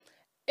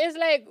it's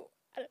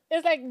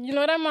like you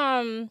know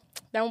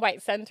them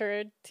white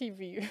centered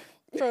TV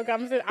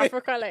programs in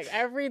Africa, like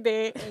every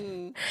day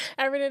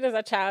there's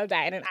a child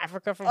dying in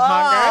Africa from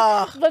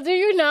hunger. But do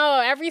you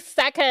know every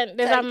second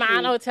there's a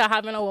man out here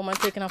having a woman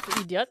taken off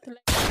the idiot?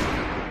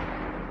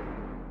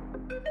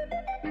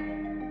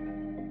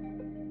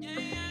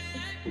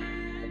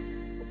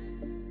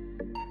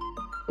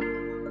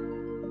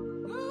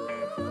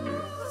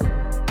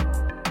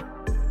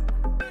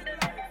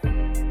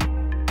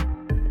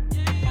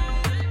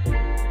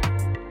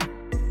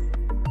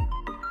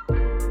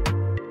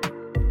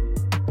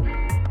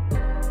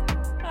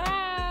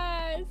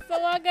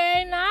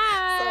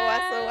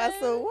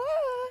 So what?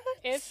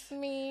 It's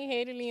me,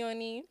 Haiti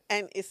Leone.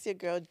 And it's your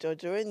girl,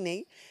 Jojo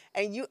Renee.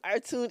 And you are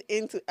tuned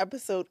into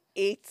episode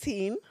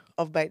 18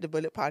 of Bite the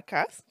Bullet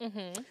podcast.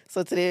 Mm-hmm.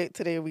 So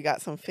today we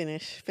got some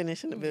finish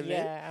in the building.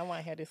 Yeah, I want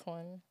to hear this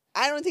one.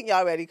 I don't think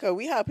y'all ready because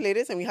we had played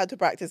this and we had to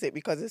practice it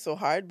because it's so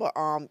hard. But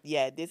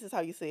this is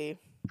how you say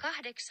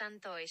 18.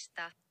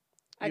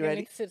 You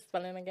ready? To the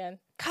spelling again.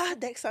 18.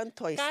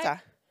 18.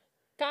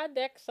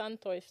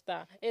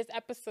 It's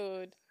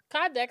episode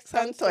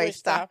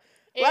 18.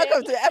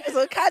 Welcome to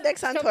episode 18.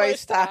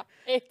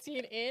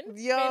 18 in.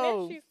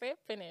 Yo.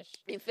 Finish.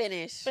 She said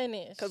finish.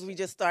 Finish. Because we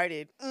just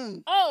started.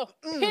 Period.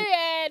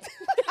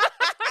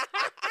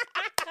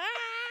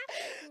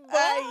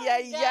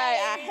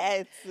 I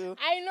had to.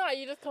 I know.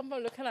 You just come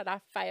from looking at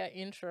that fire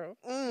intro.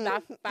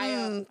 That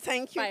fire.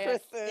 Thank you,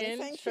 Kristen.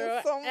 Intro. Thank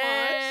you so much.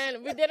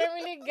 And we didn't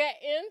really get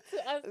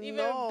into us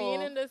even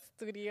being in the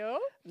studio.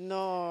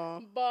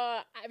 No.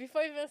 But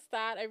before we even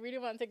start, I really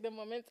want to take the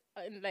moment,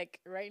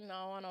 right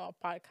now on our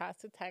podcast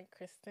to thank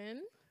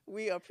Kristen.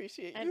 We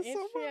appreciate you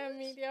so much. And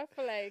Media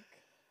for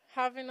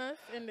having us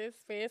in this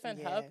space and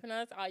helping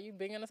us. Are you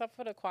bigging us up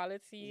for the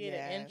quality,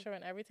 the intro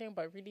and everything?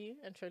 But really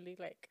and truly,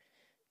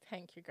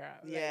 thank you, girl.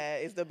 Yeah,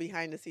 it's the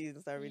behind the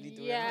scenes that really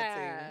do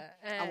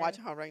everything. I'm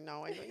watching her right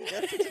now. I know you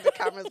just see the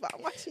cameras, but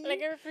I'm watching you. I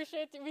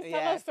appreciate it. We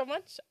tell her so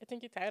much. I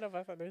think you're tired of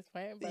us at this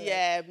point. But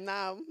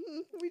now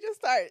we just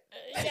start.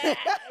 We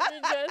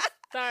just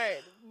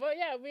start. But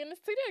we're in the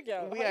studio,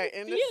 girl. We are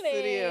in the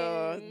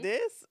studio.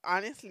 This,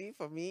 honestly,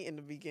 for me, in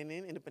the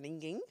beginning,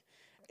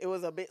 it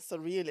was a bit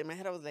surreal. In my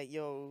head, I was like,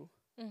 yo,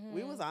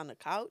 we was on the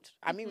couch.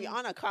 I mean, we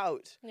on a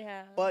couch.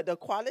 Yeah. But the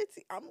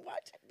quality, I'm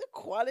watching the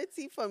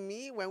quality for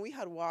me when we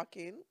had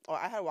walk-in, or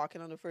I had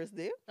walk-in on the first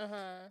day.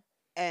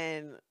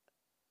 And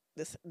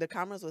the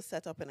cameras were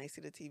set up and I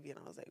see the TV and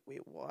I was like,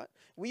 wait, what?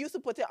 We used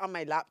to put it on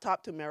my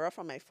laptop to mirror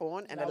from my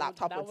phone and the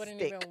laptop would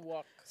stick. Even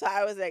work. So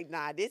I was like,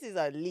 nah, this is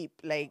a leap.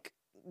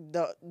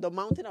 The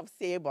mountain of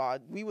Sabre,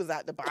 we was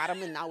at the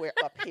bottom and now we're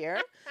up here.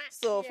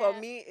 So for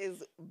me,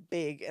 it's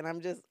big. And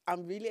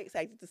I'm really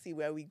excited to see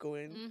where we're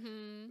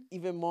going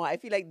even more. I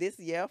feel like this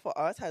year for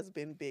us has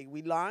been big.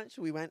 We launched,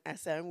 we went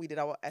SM, we did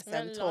our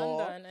SM tour.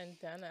 London and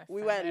then SM,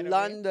 we went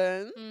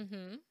London.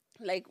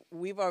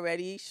 We've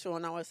already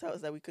shown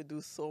ourselves that we could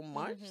do so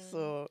much.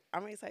 So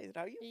I'm excited.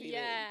 How are you feeling?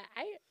 Yeah,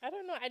 I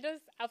don't know.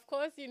 Of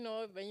course,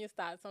 when you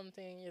start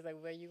something, you're like,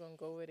 where you going to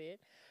go with it?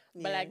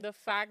 But the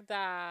fact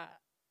that,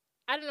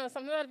 I don't know,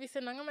 sometimes I'll be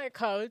sitting on my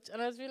couch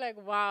and I'll be like,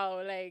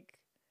 wow,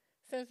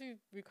 since we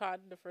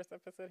recorded the first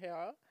episode here,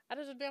 I'll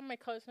just be on my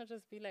couch and I'll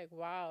just be like,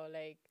 wow,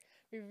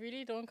 we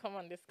really don't come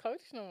on this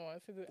couch no more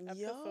to do episodes.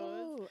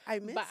 Yo, I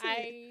miss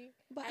it.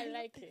 But I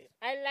like it.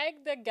 I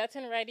like the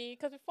getting ready,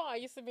 because before I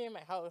used to be in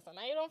my house and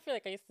I don't feel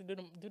like I used to do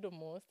the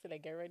most to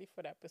get ready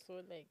for the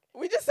episode.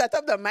 We just set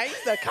up the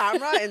mics, the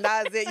camera, and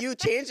that's it. You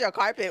changed your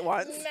carpet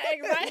once.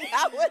 Exactly.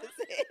 That was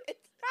it.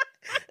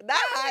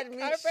 That had me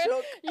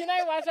shook.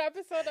 I watched the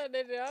episode of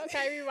the day.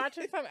 Okay, we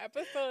watching some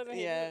episodes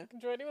and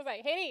Jordy was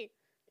like, hey,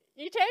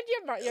 you changed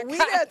your We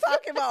were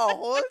talking about a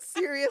whole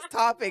serious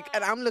topic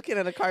and I'm looking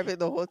at the carpet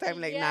the whole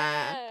time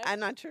nah, I'm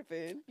not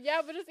tripping.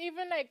 Yeah, but it's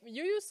even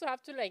you used to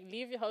have to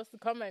leave your house to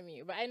come at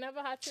me, but I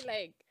never had to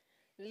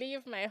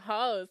leave my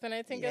house. And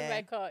I think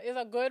it's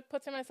a good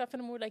putting myself in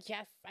the mood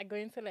yes, I'm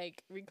going to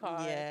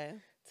record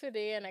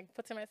today and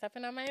putting myself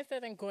in a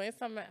mindset and going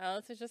somewhere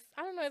else. It's just,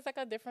 I don't know, it's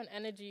a different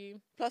energy.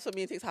 Plus for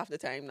me it takes half the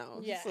time now.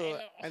 Yeah, so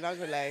I'm not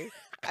gonna lie.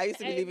 I used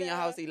to be leaving your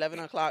house 11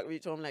 o'clock,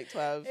 reach home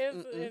 12.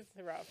 It's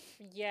rough.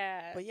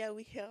 Yeah. But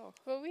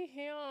we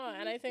here.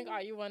 And I think,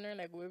 are you wondering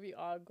where we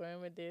are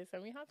going with this?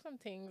 And we have some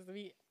things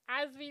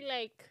as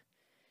we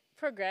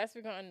progress,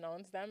 we're gonna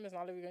announce them. It's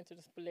not like we're going to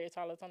just lay it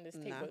all out on this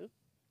table.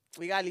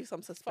 We gotta leave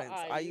some suspense.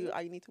 You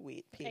need to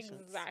wait.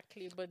 Patience.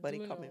 Exactly. But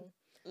it's coming.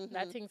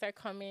 That things are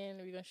coming.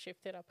 We're gonna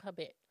shift it up a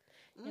bit.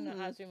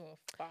 As we move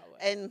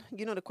forward. And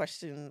the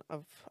question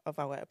of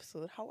our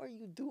episode, how are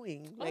you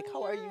doing?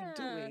 How are you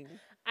doing?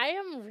 I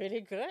am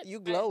really good. You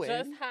glowing.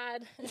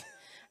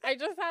 I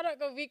just had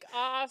a week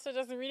off, so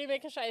just really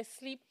making sure I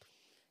sleep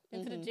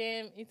into the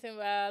gym, eating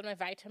well, my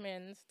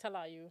vitamins. Tell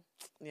all you.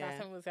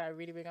 Last time was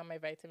really big on my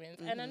vitamins.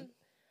 And then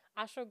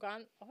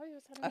ashwagandha. Oh, you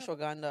said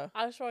ashwagandha.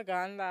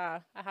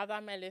 Ashwagandha. I have that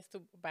on my list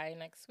to buy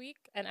next week.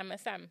 And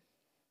MSM.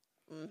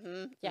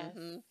 Yes.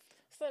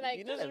 So like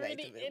You know just the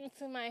really vitamin.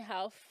 into my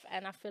health,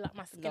 and I feel like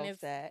my skin Love is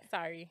that.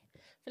 sorry. I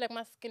feel like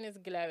my skin is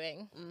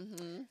glowing.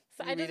 Mm-hmm.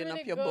 So You I just reading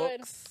really up your good,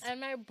 books.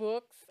 and my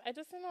books. I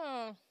just in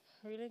a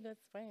really good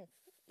space.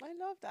 I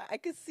love that. I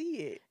could see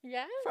it.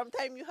 Yes. From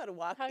time you had to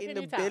walk How in can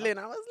the you tell? building,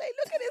 I was like,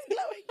 look at this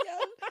glowing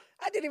girl.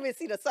 I didn't even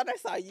see the sun. I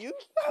saw you.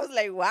 I was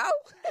like, wow.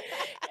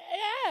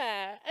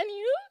 Yeah. And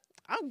you?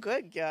 I'm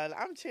good, girl.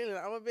 I'm chilling.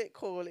 I'm a bit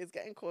cold. It's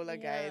getting colder,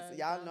 guys.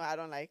 Yeah, Y'all that- know I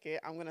don't like it.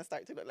 I'm gonna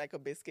start to look like a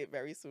biscuit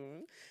very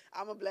soon.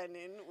 I'm gonna blend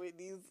in with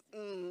these.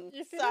 You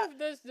see so-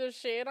 the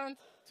shade on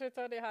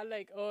Twitter? They had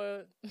like,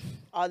 oh,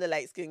 all the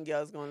light skinned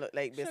girls gonna look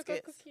like sugar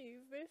biscuits. cookies.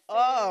 They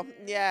Oh,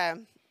 say. yeah.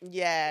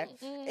 Yeah.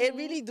 It Mhm.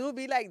 really do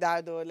be like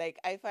that though. Like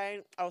I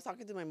was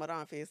talking to my mother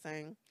on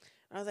FaceTime and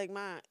I was like,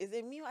 Ma, is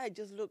it me or I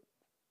just look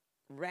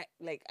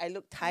like I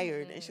look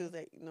tired? And she was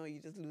like, no,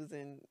 you're just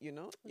losing,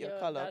 your Yeah,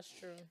 color. that's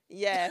true.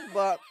 Yeah,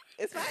 but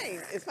it's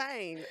fine. It's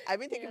fine. I've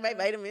been taking my Yeah.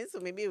 vitamins, so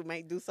maybe it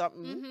might do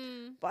something.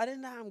 Mm-hmm. But other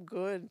than that, I'm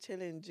good,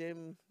 chilling,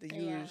 gym, the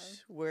Yeah. usual,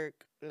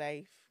 work,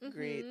 life,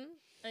 great.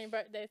 And your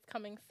birthday is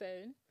coming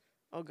soon.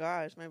 Oh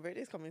gosh, my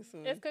birthday's coming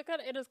soon. It's quicker.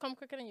 It has come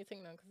quicker than you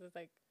think now, because it's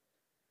like,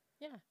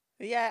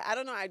 Yeah, I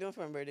don't know what I doing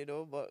for my birthday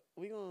though, but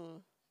we gonna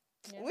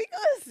yeah.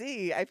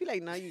 see. I feel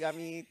like now you got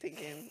me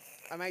thinking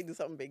I might do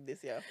something big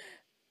this year.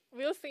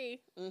 We'll see.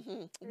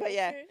 But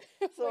yeah,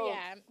 So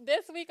yeah,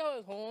 this week I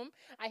was home.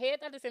 I hate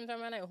at the same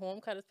time when I'm home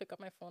because I just pick up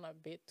my phone a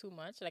bit too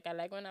much. Like I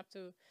like when I have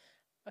to.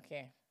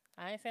 Okay,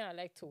 I ain't saying I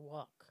like to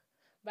walk,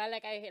 but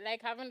like I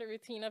like having the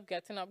routine of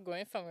getting up,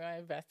 going somewhere,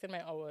 investing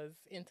my hours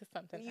into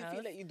something you else.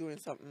 feel like you're doing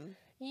something.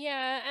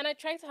 Yeah, and I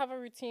try to have a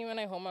routine when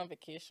I'm home on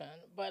vacation,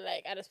 but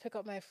like I just pick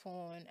up my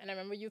phone. And I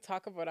remember you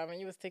talk about that when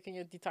you was taking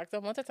your detox. The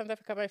amount of times I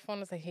pick up my phone,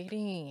 I was like,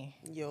 "Hey,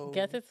 Yo,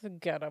 get it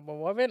together." But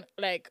woman,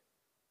 like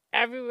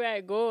everywhere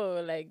I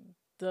go, like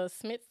the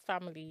Smith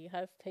family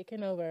has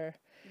taken over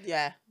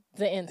yeah,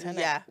 the internet.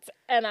 yeah,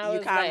 And I you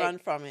was can't like, run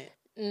from it.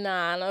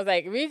 nah, and I was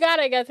like, we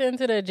gotta get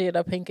into the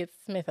Jada Pinkett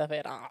Smith of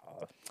it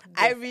all.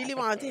 I really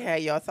want to hear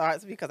your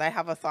thoughts because I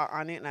have a thought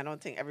on it, and I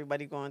don't think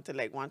everybody going to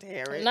like want to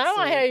hear it. Now I so-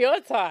 want to hear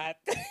your thought.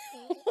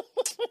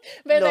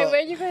 But No. like,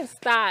 where you gonna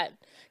start?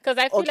 Because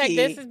I feel like Okay.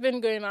 this has been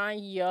going on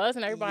years,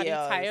 and everybody's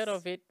Years. tired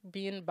of it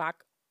being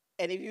back.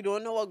 And if you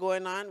don't know what's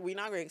going on, we're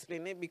not gonna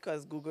explain it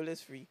because Google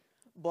is free.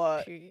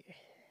 But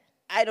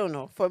I don't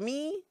know. For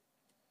me,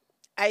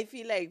 I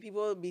feel like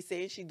people be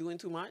saying she's doing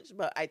too much,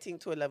 but I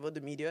think to a level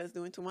the media is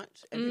doing too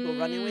much and people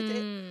running with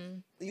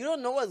it. You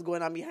don't know what's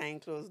going on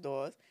behind closed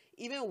doors.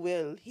 Even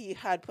Will, he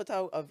had put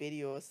out a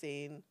video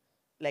saying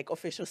like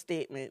official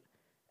statement.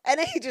 And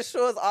then he just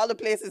shows all the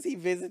places he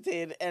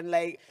visited and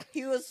like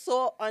he was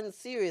so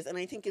unserious. And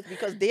I think it's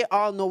because they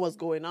all know what's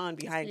going on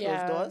behind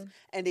closed doors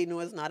and they know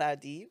it's not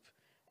that deep.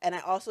 And I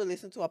also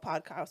listened to a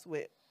podcast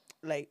with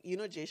like,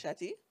 Jay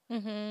Shetty.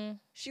 Mm-hmm.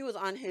 She was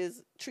on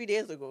his 3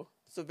 days ago.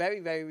 So very,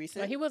 very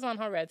recent. Well, he was on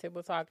her Red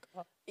Table Talk.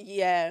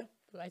 Yeah.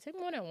 I think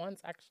more than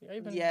once,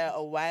 actually. Yeah,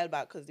 a while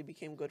back because they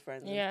became good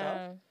friends and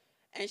stuff.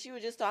 And she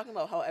was just talking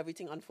about how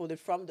everything unfolded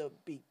from the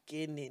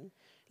beginning.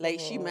 Like,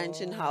 she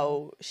mentioned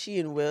how she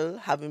and Will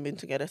haven't been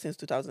together since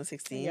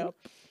 2016. Yep.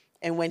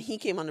 And when he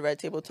came on the Red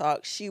Table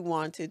Talk, she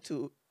wanted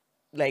to,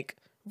 like,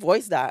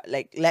 voice that,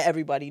 like, let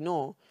everybody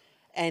know.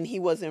 And he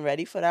wasn't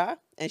ready for that.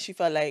 And she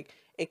felt like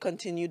it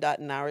continued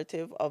that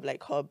narrative of,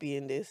 like, her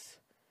being this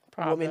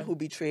woman who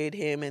betrayed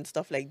him and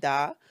stuff like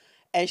that.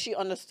 And she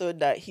understood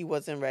that he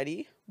wasn't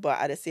ready. But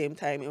at the same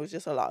time, it was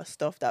just a lot of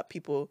stuff that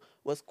people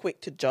was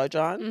quick to judge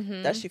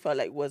on that she felt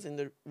like wasn't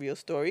the real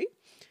story.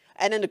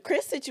 And in the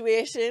Chris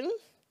situation...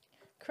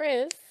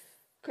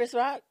 Chris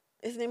Rock?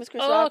 His name is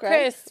Chris Rock,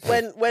 right?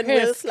 Chris. When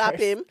Will slapped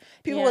him,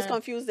 people was Yeah.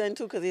 confused then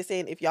too because they're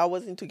saying if y'all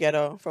wasn't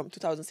together from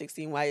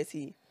 2016, why is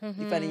he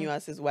defending you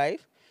as his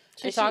wife?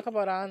 She talked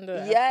about on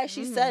the... Yeah,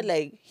 she said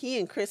like he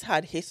and Chris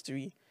had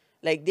history.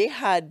 Like they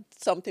had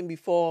something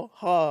before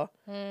her,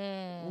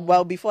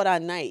 well, before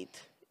that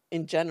night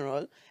in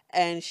general.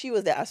 And she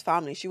was there as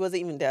family. She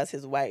wasn't even there as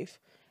his wife.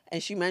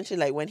 And she mentioned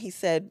like when he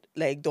said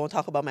like, don't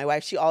talk about my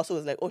wife, she also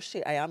was like, oh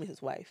shit, I am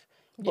his wife.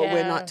 But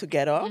we're not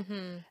together.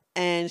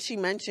 And she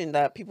mentioned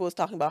that people was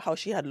talking about how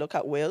she had looked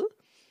at Will.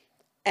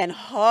 And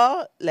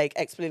her like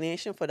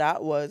explanation for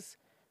that was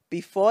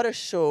before the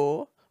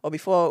show or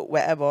before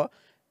wherever,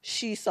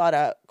 she saw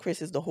that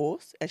Chris is the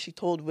host and she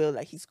told Will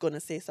like he's going to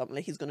say something,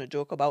 like he's going to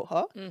joke about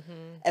her.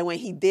 And when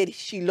he did,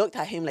 she looked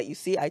at him like, you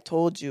see, I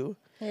told you.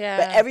 Yeah.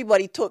 But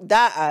everybody took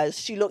that as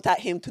she looked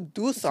at him to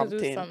do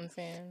something.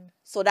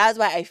 So that's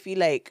why I feel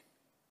like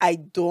I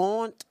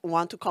don't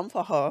want to come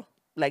for her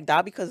like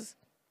that because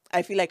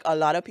I feel like a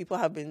lot of people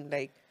have been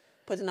like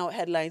putting out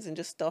headlines and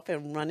just stuff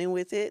and running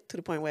with it to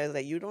the point where it's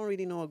like you don't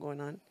really know what's going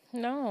on.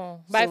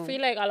 No. But I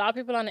feel like a lot of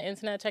people on the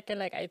internet checking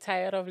like I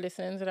tired of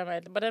listening to them.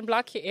 But then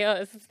block your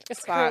ears.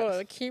 It's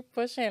cool. Keep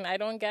pushing. I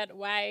don't get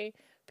why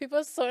people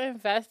are so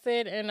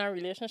invested in a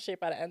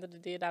relationship at the end of the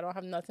day that don't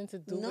have nothing to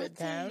do with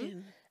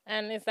them.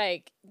 And it's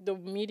like the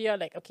media,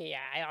 like, okay,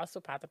 yeah, I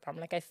also part of the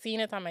problem. Like, I seen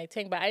it on my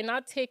thing, but I'm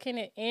not taking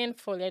it in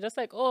fully. I just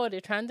like, oh,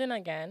 they're trending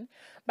again.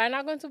 But I'm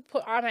not going to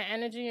put all my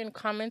energy in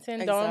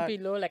commenting down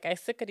below. Like, I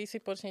sick of these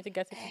people just need to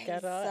get it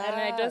together. And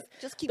I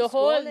just keep the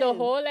scrolling.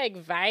 whole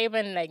like vibe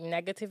and like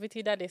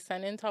negativity that they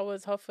sending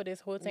towards her for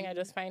this whole thing, I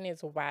just find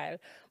is wild.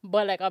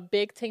 But like a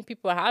big thing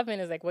people are having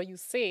is like what you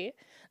say,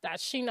 that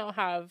she now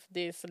have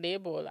this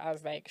label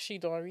as like she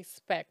don't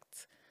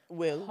respect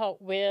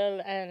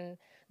Will and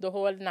the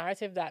whole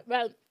narrative that,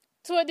 well,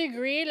 to a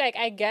degree, like,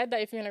 I get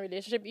that if you're in a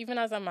relationship, even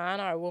as a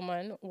man or a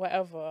woman,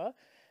 whatever,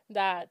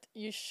 that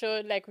you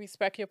should, like,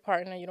 respect your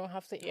partner. You don't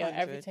have to air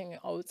 100. everything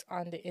out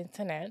on the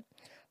internet.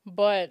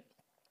 But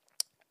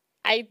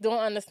I don't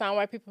understand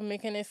why people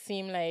making it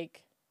seem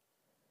like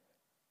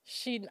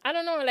I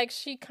don't know, like,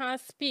 she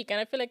can't speak. And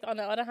I feel like, on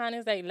the other hand,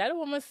 it's like, let a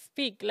woman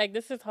speak. Like,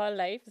 this is her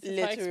life. This is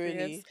her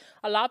experience.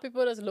 A lot of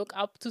people just look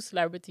up to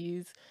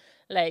celebrities,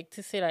 like,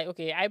 to say, like,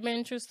 okay, I've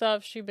been through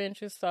stuff, she been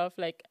through stuff,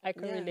 like, I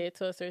can relate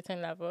to a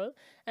certain level.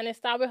 And it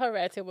started with her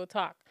red table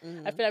talk.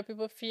 I feel like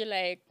people feel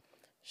like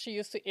she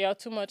used to air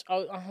too much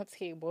out on her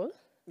table.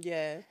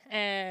 Yeah.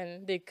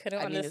 And they couldn't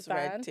understand. It's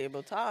red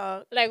table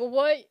talk. Like,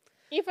 what...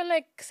 Even,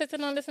 like, sitting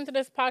and listening to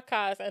this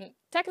podcast, and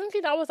technically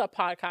that was a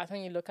podcast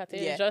when you look at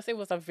it. Yeah. It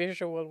was a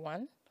visual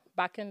one.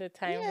 Back in the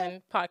time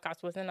when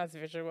podcast wasn't as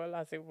visual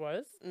as it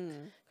was.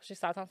 She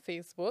started on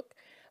Facebook.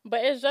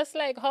 But it's just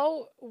like,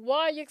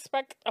 what you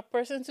expect a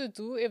person to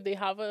do if they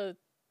have a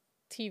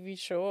TV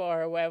show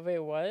or whatever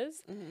it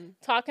was,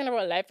 talking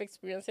about life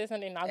experiences,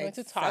 and they're not going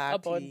to talk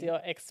about their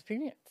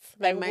experience.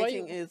 Like, my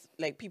thing is,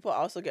 like, people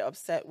also get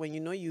upset when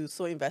you're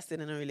so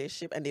invested in a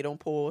relationship and they don't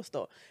post,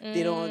 or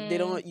you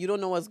don't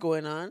know what's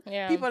going on.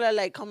 Yeah. People are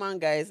like, come on,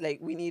 guys, like,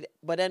 we need,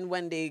 but then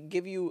when they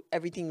give you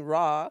everything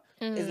raw,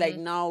 it's like,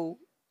 now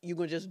you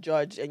can just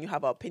judge and you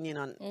have an opinion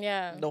on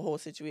the whole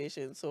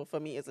situation. So for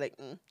me, it's like,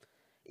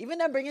 even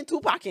them bringing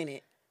Tupac in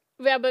it.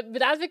 Yeah, but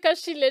that's because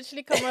she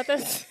literally come out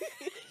and...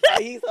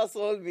 He's her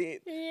soulmate.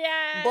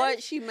 Yeah.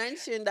 But she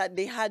mentioned that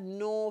they had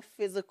no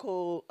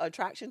physical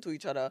attraction to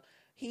each other.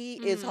 He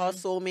is her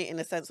soulmate in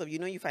the sense of,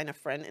 you find a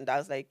friend and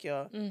that's like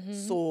your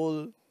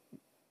soul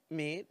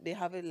mate. They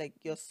have it like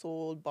your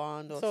soul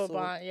bond or soul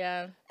bond,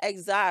 yeah.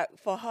 Exact.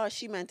 For her,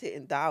 she meant it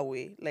in that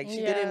way. Like, she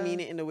didn't mean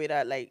it in the way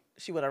that, like,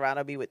 she would have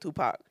rather be with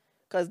Tupac.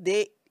 Because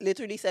they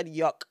literally said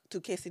yuck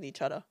to kissing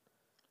each other.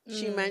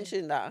 She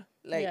mentioned that.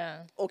 Like,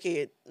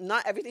 okay,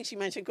 not everything she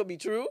mentioned could be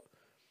true,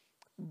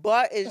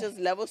 but it's just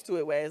levels to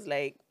it where it's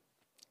like,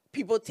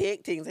 people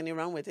take things and they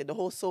run with it. The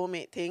whole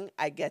soulmate thing,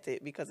 I get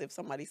it, because if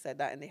somebody said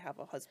that and they have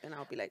a husband,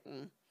 I'll be like,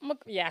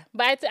 Yeah,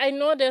 but I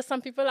know there's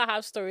some people that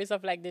have stories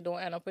of, like, they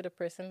don't end up with a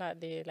person that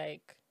they,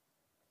 like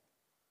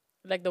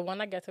the one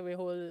that gets away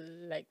whole,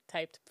 like,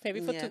 type. Maybe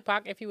for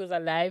Tupac, if he was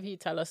alive, he'd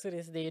tell us to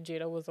this day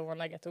Jada was the one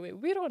that got away.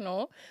 We don't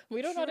know.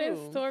 We don't know their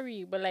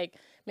story. But, like,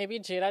 maybe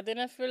Jada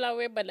didn't feel that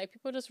way. But, like,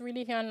 people just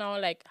really here now,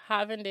 like,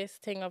 having this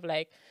thing of,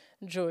 like,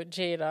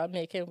 Jada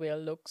making Will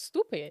look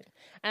stupid.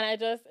 And I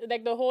just,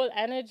 like, the whole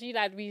energy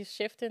that we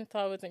shifting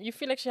towards him. You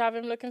feel like she have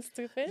him looking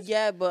stupid?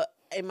 Yeah, but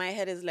in my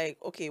head is like,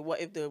 okay,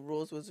 what if the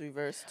roles was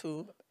reversed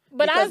too?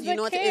 But because you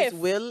know what it is?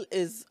 Will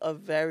is a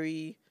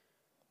very...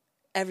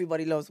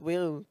 Everybody loves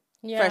Will.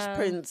 Fresh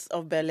Prince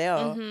of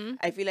Bel-Air.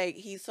 I feel like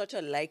he's such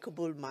a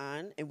likable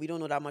man, and we don't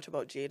know that much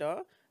about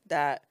Jada,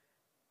 that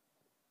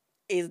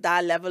is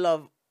that level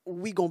of,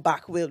 we gon'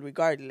 back Will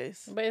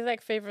regardless. But it's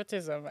like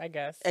favoritism, I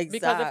guess. Exactly.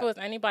 Because if it was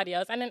anybody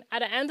else. And then at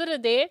the end of the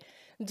day,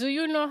 do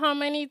you know how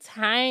many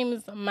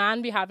times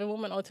man be having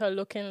women out here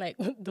looking like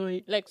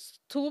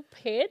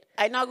stupid?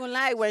 I'm not gonna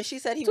lie, when she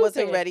said he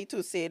wasn't ready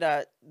to say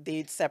that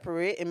they'd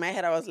separate, in my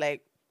head I was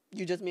like,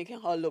 you just making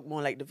her look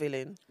more like the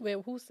villain. Wait,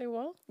 who say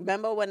what?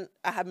 Remember when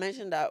I had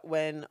mentioned that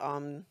when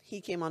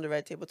he came on the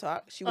Red Table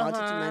Talk, she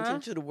wanted to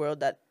mention to the world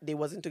that they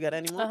wasn't together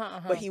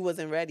anymore, but he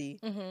wasn't ready.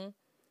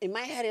 In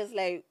my head, it's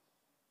like,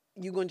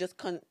 you're going to just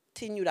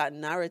continue that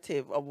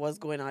narrative of what's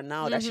going on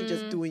now, that she's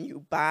just doing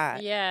you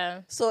bad.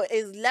 Yeah. So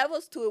it's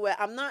levels to it where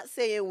I'm not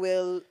saying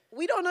Will,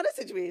 we don't know the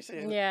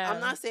situation. Yeah. I'm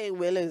not saying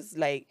Will is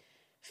like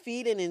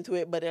feeding into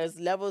it, but there's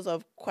levels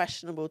of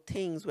questionable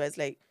things where it's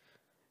like,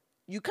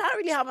 you can't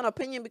really have an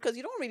opinion because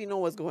you don't really know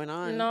what's going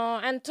on. No,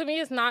 and to me,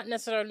 it's not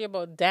necessarily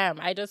about them.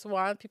 I just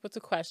want people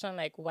to question,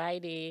 like, why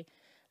they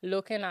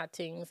looking at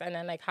things and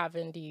then, like,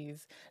 having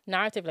these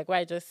narrative, like what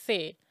I just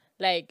say.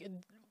 Like,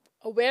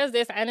 where's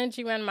this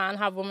energy when man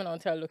have women on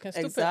tail looking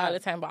stupid all the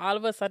time, but all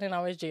of a sudden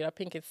now it's Jada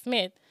Pinkett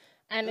Smith.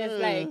 And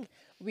it's like,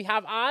 we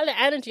have all the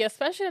energy,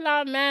 especially a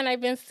lot of men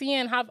I've been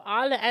seeing have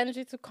all the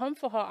energy to come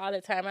for her all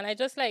the time. And I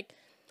just, like,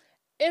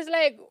 it's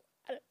like,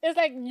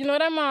 you know,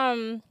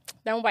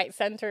 them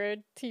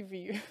white-centered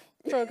TV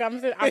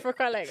programs in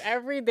Africa, like,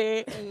 every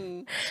day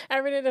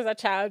there's a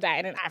child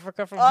dying in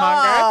Africa from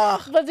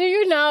hunger. But do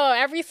you know,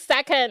 every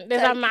second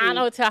there's a man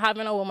out here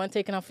having a woman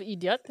taken off for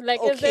idiot. Like,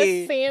 it's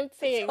the same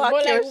thing. But,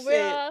 like,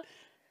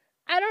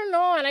 I don't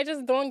know, and I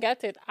just don't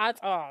get it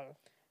at all.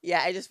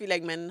 Yeah, I just feel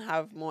like men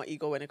have more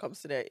ego when it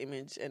comes to their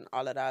image and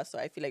all of that. So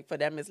I feel like for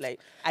them, it's like,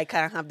 I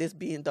can't have this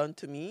being done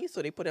to me.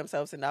 So they put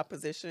themselves in that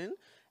position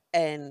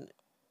and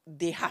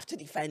they have to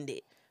defend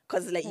it.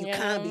 Because, like, you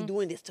can't be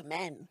doing this to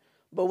men.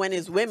 But when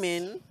it's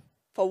women,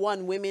 for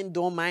one, women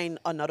don't mind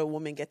another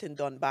woman getting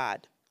done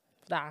bad.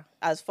 Nah.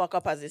 As fuck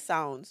up as it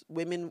sounds,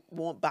 women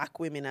won't back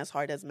women as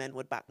hard as men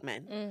would back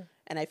men.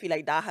 And I feel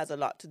like that has a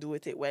lot to do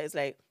with it, where it's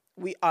like,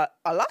 we are,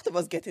 a lot of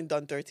us getting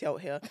done dirty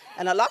out here,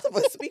 and a lot of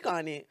us speak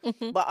on it.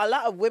 But a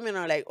lot of women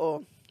are like,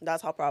 oh,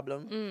 that's her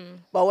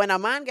problem. But when a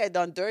man get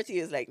done dirty,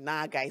 it's like,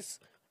 nah, guys,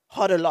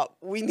 huddle up.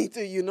 We need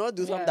to,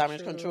 do some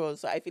damage control.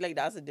 So I feel like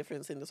that's the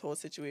difference in this whole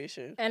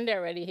situation. And they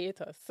already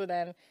hate us. So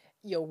then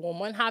your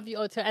woman have you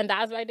out here. And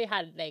that's why they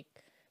had, like,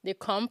 they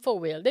come for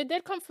Will. They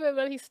did come for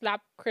Will. He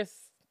slapped Chris.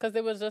 Because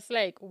it was just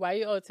like, why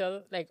you out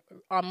here, like,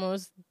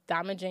 almost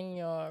damaging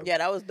your... Yeah,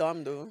 that was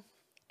dumb, though.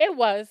 It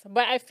was,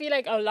 but I feel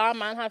like a lot of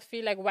men have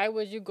feel like, why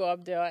would you go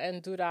up there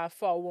and do that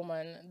for a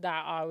woman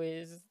that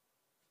always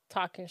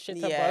talking shit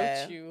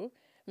about you,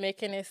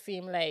 making it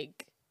seem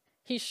like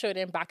he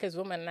shouldn't back his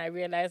woman. And I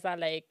realized that,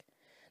 like,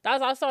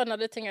 that's also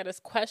another thing I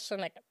just question.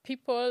 Like,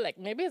 people, like,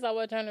 maybe it's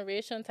our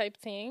generation type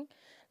thing.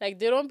 Like,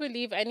 they don't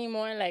believe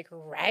anymore in, like,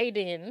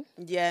 riding.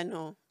 Yeah,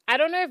 no. I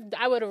don't know if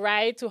I would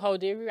ride to how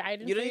they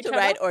ride. You don't need to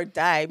ride or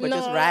die, but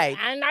just ride.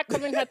 I'm not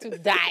coming here to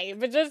die,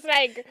 but just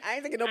like I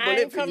ain't taking no bullet for you.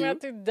 I ain't coming here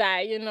to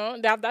die,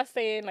 They have that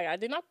saying, like, I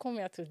did not come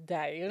here to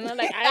die,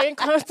 Like, I ain't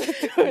come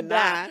to do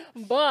that.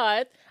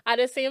 But at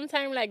the same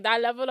time, like,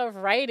 that level of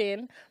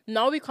riding,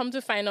 now we come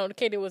to find out,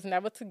 okay, they was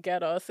never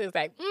together. So it's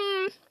like,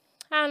 I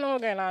don't know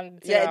what's going on.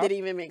 Yeah, it didn't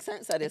even make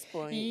sense at this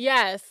point.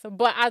 Yes,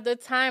 but at the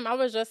time, I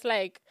was just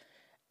like,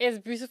 it's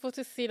beautiful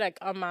to see, like,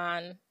 a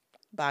man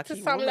back to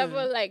some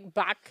level, like,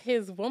 back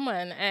his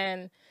woman.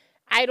 And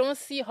I don't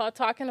see her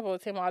talking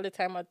about him all the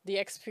time at the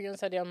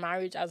experience of their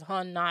marriage as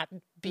her not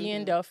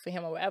being there for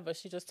him or whatever.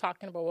 She's just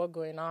talking about what's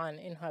going on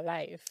in her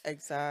life.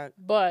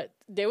 Exactly. But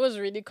they was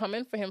really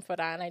coming for him for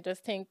that. And I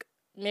just think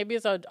maybe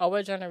it's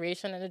our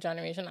generation and the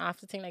generation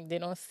after thing, like, they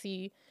don't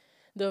see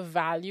the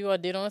value, or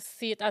they don't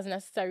see it as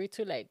necessary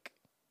to, like,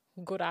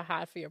 go that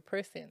hard for your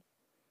person.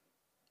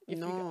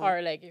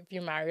 Or, like, if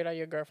you're married, or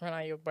your girlfriend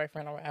or your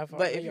boyfriend or whatever.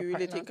 But if you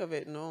really think of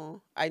it,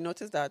 no. I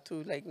noticed that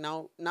too. Like,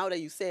 now that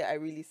you say it, I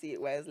really see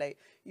it, where it's like,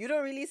 you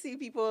don't really see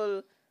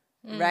people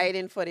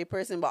riding for their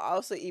person, but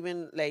also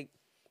even, like,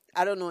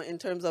 I don't know, in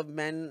terms of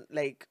men,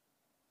 like,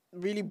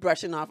 really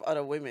brushing off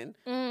other women.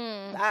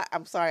 That,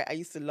 I'm sorry, I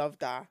used to love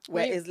that.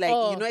 Where it's like,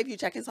 if you're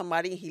checking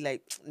somebody, he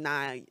like,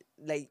 nah,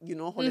 like,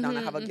 hold it down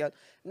and have a girl.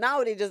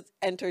 Now they just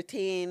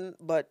entertain,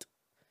 but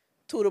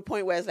to the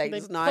point where it's like,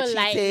 it's not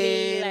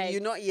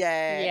cheating, like,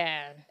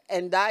 yeah.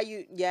 And that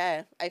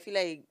I feel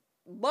like,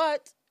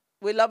 but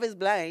with Love is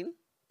Blind,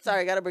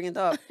 sorry, I gotta bring it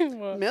up.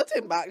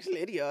 Milton backed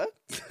Lydia,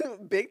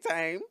 big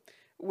time,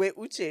 with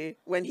Uche,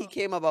 when he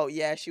came about,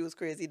 she was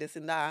crazy, this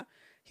and that.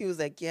 He was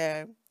like,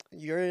 yeah,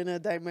 you're in a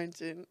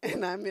dimension,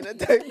 and I'm in a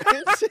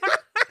dimension.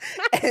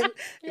 And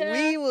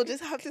we will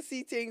just have to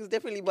see things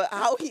differently. But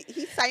how he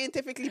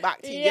scientifically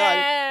backed it,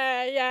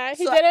 Yeah.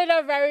 He did it in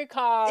a very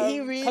calm, he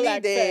really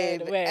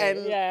did way.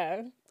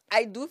 And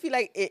I do feel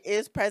like it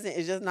is present.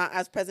 It's just not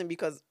as present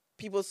because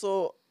people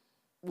so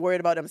worried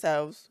about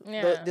themselves.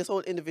 This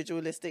whole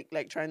individualistic,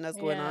 like, trend that's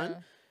going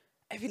on.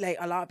 I feel like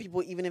a lot of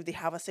people, even if they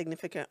have a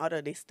significant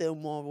other, they still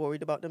more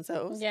worried about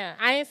themselves. Yeah,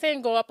 I ain't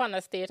saying go up on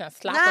the stage and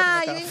slap a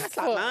nigga. You ain't gonna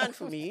slap man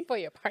for me. For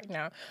your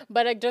partner.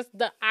 But, like, just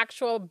the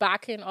actual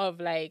backing of,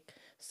 like,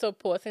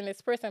 supporting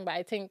this person. But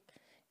I think,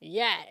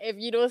 if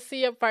you don't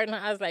see your partner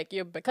as, like,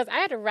 because I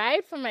had to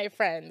ride for my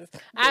friends.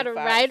 I had to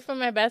ride for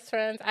my best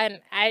friends.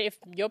 And if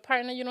your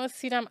partner, you don't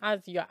see them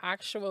as your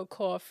actual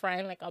core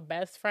friend, like a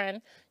best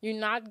friend, you're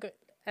not good.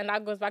 And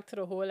that goes back to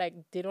the whole, like,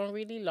 they don't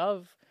really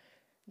love.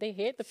 They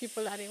hate the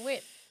people that they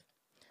with.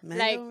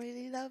 Men don't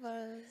really love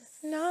us.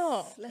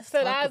 No.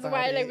 So that's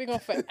why, like, we're going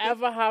to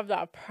forever have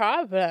that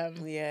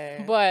problem.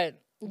 Yeah. But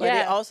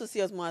they also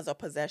see us more as a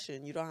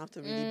possession. You don't have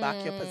to really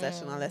back your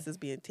possession unless it's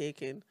being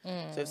taken.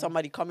 So if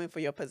somebody coming for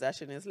your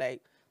possession is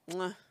like,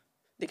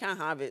 they can't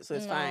have it, so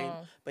it's fine.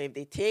 But if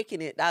they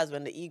taking it, that's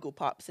when the ego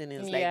pops in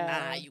and it's like,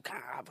 nah, you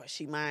can't have her,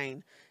 she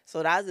mine.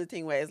 So that's the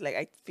thing where it's like,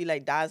 I feel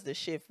like that's the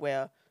shift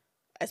where,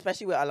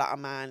 especially with a lot of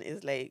man,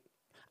 is like,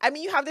 I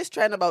mean, you have this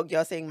trend about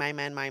girls saying, my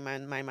man, my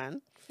man, my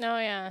man. Oh,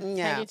 yeah.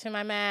 Thank you to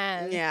my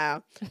man. Yeah.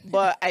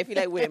 But I feel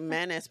like with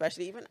men,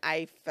 especially, even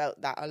I felt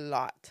that a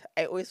lot.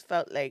 I always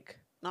felt like,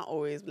 not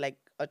always, like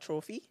a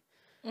trophy.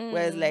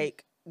 Whereas,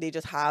 like, they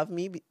just have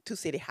me to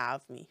say they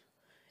have me.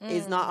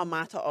 It's not a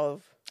matter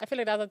of... I feel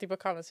like that's a deeper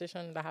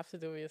conversation that have to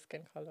do with your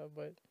skin color,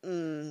 but...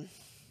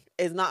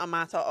 It's not a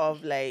matter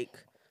of,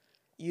 like,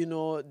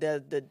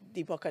 the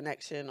deeper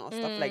connection or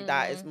stuff like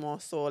that. It's more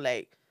so,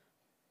 like,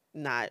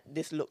 nah,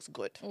 this looks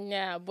good.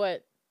 Yeah,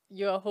 but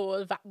your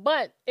whole...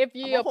 but if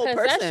you're your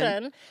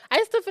possession,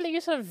 I still feel like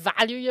you should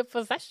value your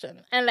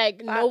possession and,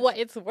 like, know what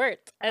it's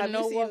worth. And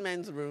have you seen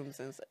men's rooms?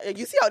 And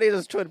you see how they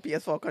just throw the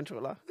PS4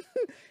 controller?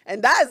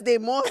 And that's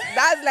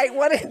like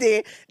one of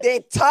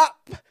the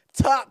top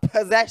top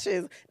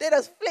possessions. They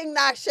just fling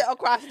that shit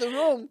across the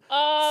room.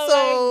 Oh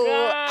So my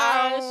gosh.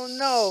 I don't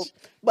know.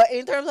 But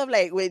in terms of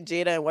like with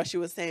Jada and what she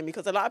was saying,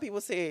 because a lot of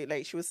people say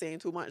like she was saying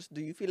too much,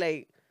 do you feel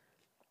like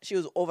she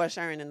was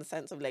oversharing in the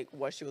sense of like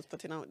what she was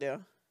putting out there?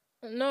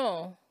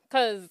 No,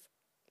 because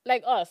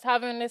like us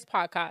having this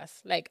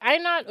podcast, like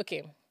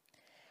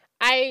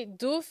I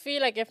do feel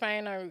like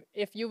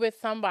if you with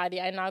somebody,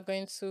 I'm not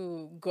going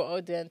to go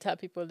out there and tell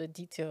people the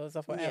details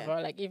of whatever. Yeah.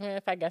 Like even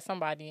if I get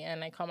somebody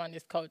and I come on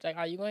this couch, like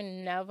are you going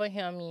to never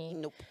hear me?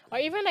 Nope. Or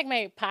even like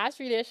my past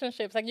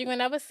relationships, like you're going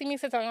to never see me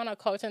sitting on a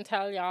couch and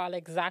tell y'all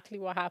exactly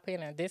what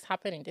happened and this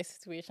happened in this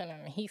situation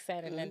and he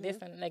said and then this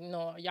and like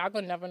no, y'all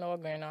going to never know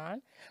what's going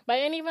on. But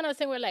and even I was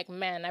saying with like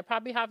men, I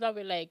probably have that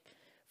with like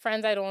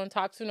friends I don't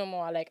talk to no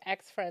more, like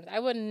ex-friends. I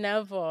would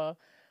never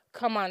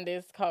come on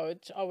this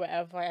couch or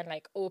whatever and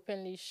like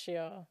openly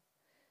share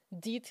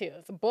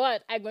details,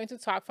 but I'm going to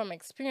talk from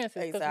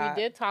experiences because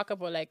we did talk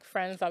about like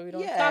friends that we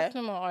don't talk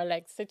to more or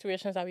like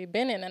situations that we've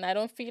been in, and I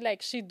don't feel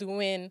like she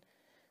doing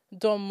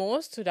the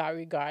most to that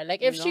regard.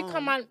 Like if she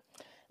come on,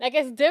 like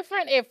it's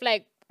different if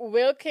like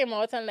Will came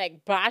out and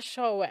like bash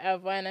her or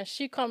whatever, and then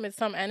she come with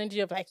some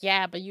energy of like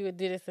yeah, but you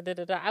did this, da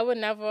da da. I would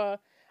never.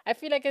 I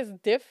feel like it's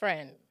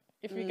different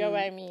if you get what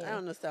I mean. I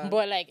understand,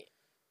 but like.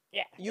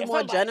 Yeah, you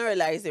more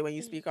generalize it when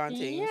you speak on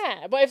things.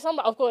 Yeah, but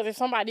if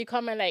somebody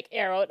come and like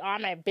air out all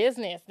my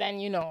business, then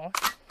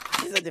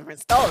it's a different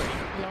story.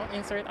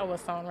 Insert our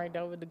sound right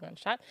there with the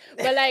gunshot.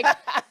 But like,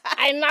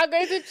 I'm not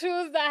going to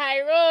choose the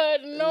high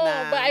road. No,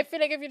 but I feel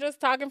like if you're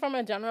just talking from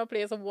a general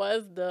place,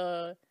 what's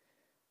the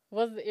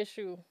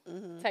issue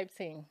type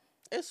thing.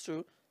 It's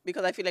true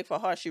because I feel like for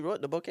her, she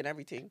wrote the book and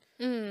everything,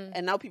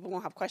 and now people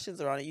won't have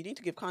questions around it. You need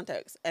to give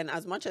context, and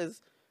as much as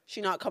she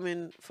not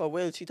coming for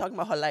Will, she talking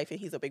about her life and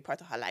he's a big part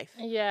of her life.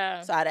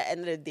 Yeah. So at the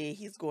end of the day,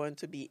 he's going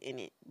to be in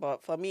it.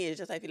 But for me, it's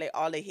just I feel like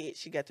all the hate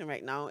she getting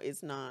right now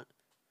is not.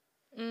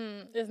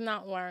 It's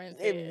not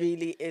warranted. It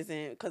really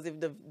isn't, because if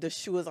the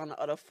shoe is on the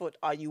other foot,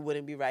 or you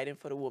wouldn't be riding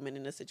for the woman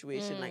in a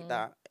situation like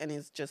that, and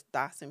it's just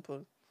that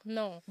simple.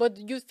 No, but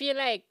you feel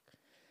like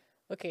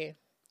okay.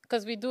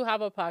 Because we do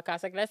have a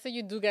podcast. Like, let's say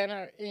you do get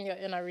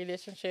in a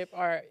relationship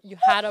or you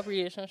had a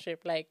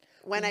relationship. Like,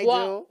 what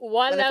level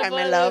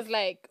is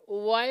like,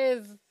 what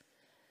is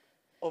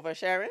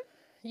oversharing?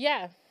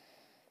 Yeah.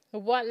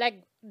 What,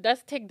 like,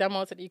 let's take them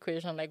out of the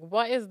equation. Like,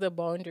 what is the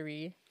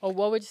boundary? Or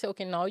what would you say,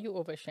 okay, now you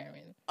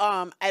oversharing?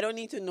 I don't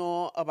need to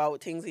know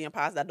about things in your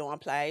past that don't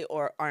apply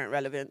or aren't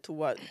relevant to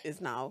what is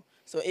now.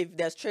 So if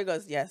there's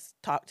triggers, yes,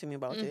 talk to me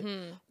about it.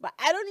 But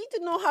I don't need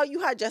to know how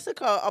you had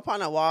Jessica up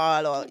on a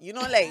wall or,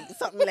 like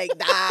something like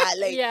that.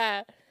 Like,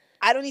 yeah.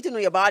 I don't need to know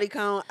your body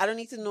count. I don't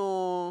need to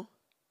know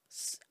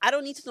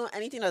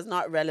anything that's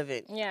not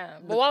relevant. Yeah.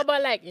 But what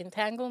about like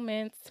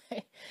entanglements?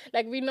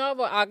 Like we know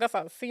about August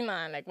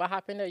Alsina and like what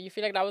happened there. You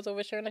feel like that was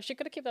oversharing? Like she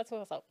could have kept that to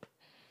herself.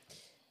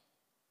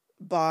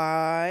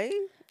 Bye.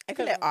 I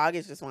feel like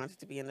August just wanted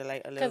to be in the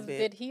light a little bit. Because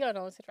did he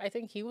announce it? I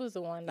think he was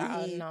the one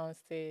that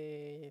announced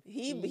it.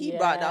 He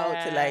brought that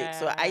out to light.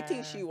 So I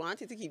think she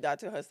wanted to keep that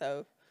to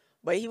herself.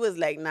 But he was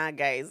like, nah,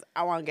 guys,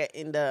 I want to get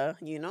in the,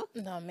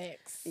 the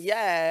mix.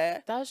 Yeah.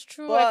 That's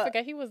true. But I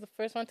forget he was the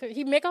first one to.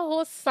 He make a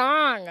whole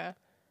song.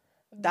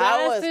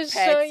 That was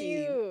petty. Show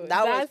you.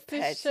 That was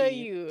petty. To show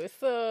you.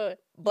 So,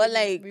 but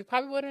like, we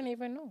probably wouldn't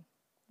even know.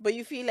 But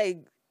you feel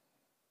like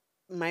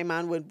my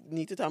man would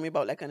need to tell me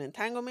about like an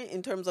entanglement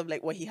in terms of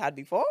like what he had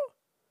before?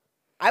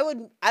 I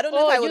don't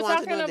know if I would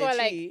want to know. You're talking about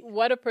like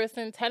what a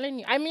person telling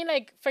you. I mean,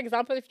 like for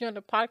example, if you're on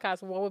the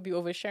podcast, what would be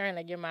oversharing?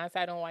 Like your man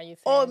said, I don't want you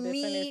saying this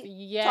me and this.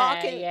 Yeah,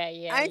 talking.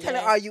 Yeah. I ain't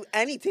telling you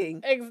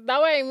anything. That's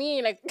what I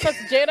mean. Like because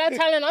Jada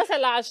telling us a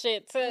lot of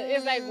shit. So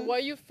it's like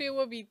what you feel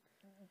would be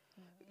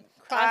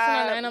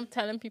crossing the line. I'm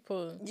telling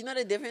people. You know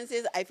the difference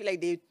is I feel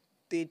like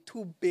they're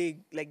too big.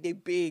 Like they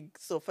big.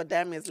 So for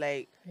them it's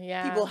like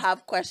people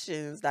have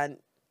questions that.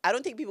 I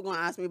don't think people going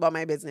to ask me about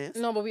my business.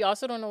 No, but we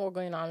also don't know what's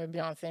going on with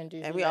Beyonce and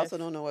Jay-Z. And we also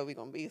don't know where we're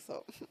going to be,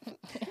 so.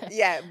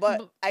 Yeah,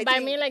 but I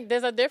mean, like,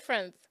 there's a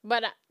difference.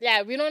 But,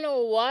 we don't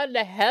know what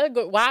the hell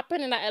what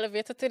happened in the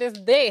elevator to this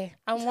day.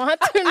 I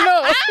want to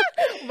know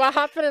what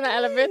happened in the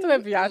elevator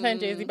with Beyonce and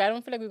Jay-Z, but I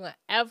don't feel like we're going to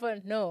ever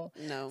know.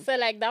 No. So,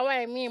 like, that's what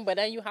I mean. But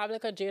then you have,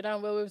 like, a Jada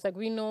and Will, it's like,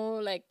 we know,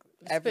 like,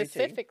 everything.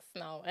 Specifics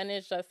now, and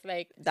it's just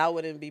like that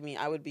wouldn't be me.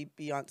 I would be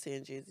Beyonce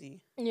and Jay-Z.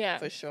 Yeah,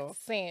 for sure.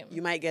 Same.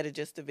 You might get a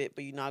gist of it,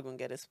 but you're not gonna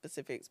get the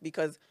specifics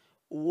because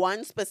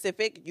one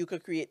specific you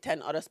could create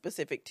 10 other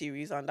specific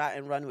theories on that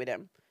and run with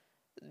them.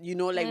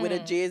 Like with a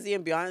Jay-Z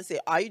and Beyonce,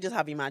 you just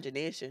have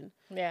imagination.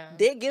 Yeah,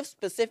 they give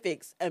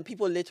specifics, and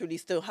people literally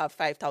still have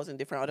 5,000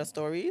 different other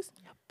stories.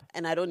 Yep.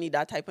 And I don't need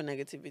that type of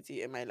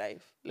negativity in my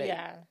life. Like,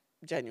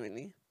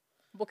 genuinely.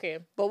 Okay.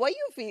 But what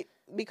you feel,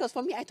 because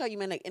for me, I thought you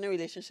meant like in a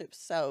relationship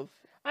self.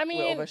 I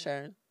mean, with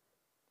oversharing.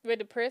 With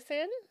the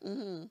person?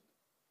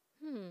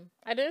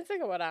 I didn't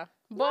think about that.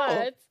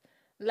 But,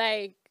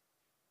 like,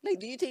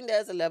 do you think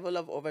there's a level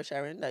of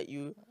oversharing that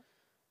you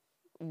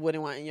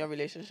wouldn't want in your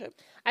relationship?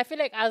 I feel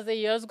like as the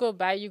years go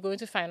by, you're going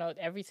to find out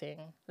everything.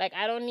 Like,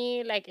 I don't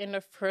need, like, in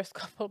the first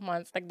couple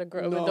months, like the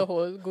girl with the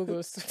whole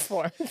Google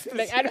form.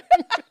 Like, I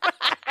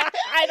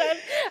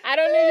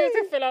don't need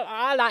you to fill out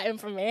all that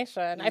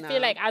information. No. I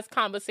feel like as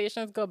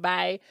conversations go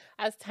by,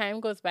 as time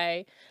goes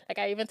by, like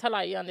I even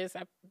tell you on this,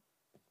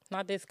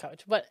 not this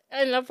couch, but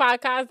in the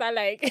podcast, I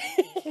like,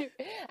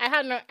 I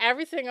had know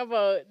everything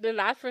about the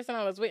last person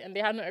I was with, and they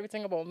had know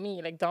everything about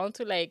me, like down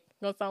to like,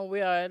 gonna sound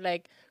weird,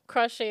 like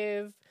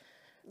crushes.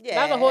 Yeah.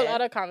 That's a whole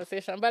other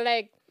conversation. But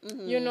like,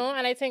 you know,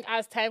 and I think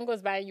as time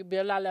goes by, you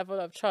build that level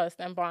of trust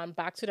and bond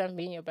back to them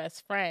being your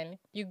best friend,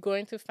 you're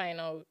going to find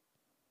out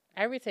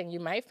everything. You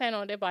might find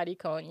out their body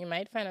count, you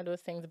might find out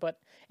those things, but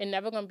it's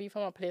never going to be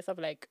from a place of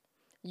like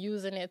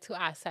using it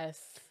to assess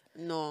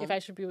if I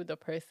should be with the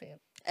person.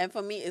 And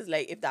for me, it's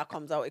like, if that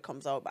comes out, it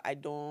comes out, but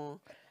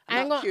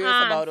I'm not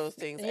curious about those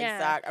things. Yeah.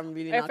 Exact. I'm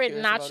really not curious about those things. If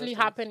it naturally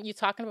happened, you're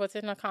talking about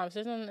it in a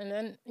conversation, and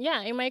then,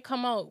 yeah, it might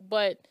come out,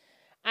 but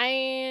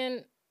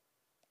I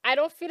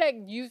don't feel like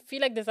you feel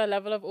like there's a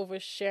level of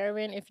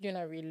oversharing if you're in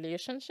a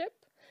relationship.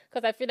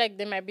 Because I feel like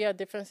there might be a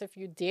difference if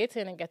you're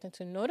dating and getting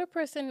to know the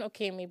person.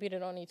 Okay, maybe they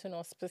don't need to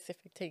know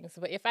specific things.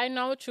 But if I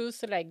now choose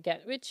to, like,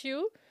 get with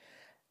you,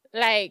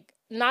 like,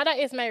 now that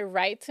it's my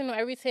right to know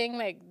everything,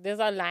 like, there's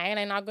a line.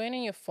 I'm not going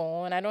in your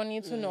phone. I don't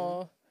need to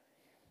know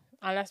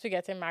unless we're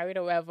getting married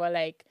or whatever.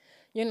 Like,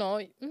 you know,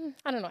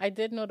 I don't know. I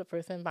did know the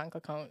person's bank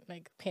account,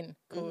 like, PIN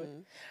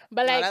code.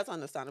 But, like, that's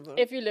understandable.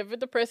 If you live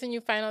with the person,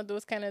 you find out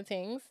those kind of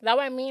things. That's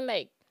what I mean.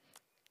 Like,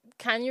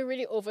 can you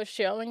really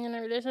overshare when you're in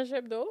a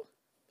relationship, though?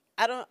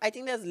 I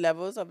think there's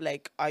levels of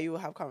like, you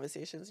have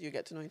conversations, you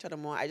get to know each other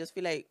more. I just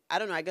feel like, I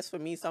don't know, I guess for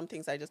me, some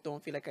things I just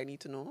don't feel like I need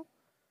to know.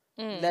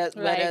 Where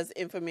there's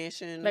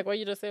information. Like what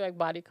you just say, like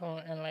body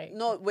count and like.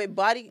 No, with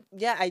body,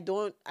 yeah, I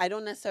don't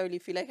necessarily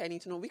feel like I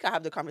need to know. We can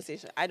have the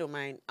conversation. I don't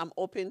mind. I'm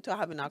open to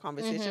having our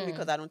conversation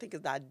because I don't think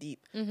it's that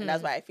deep. And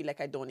that's why I feel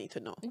like I don't need to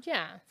know.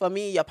 Yeah. For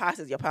me, your past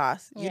is your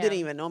past. You didn't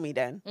even know me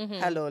then.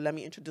 Hello, let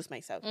me introduce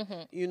myself.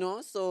 You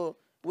know, so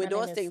with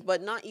those things,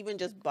 but not even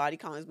just body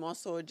count. It's more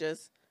so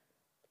just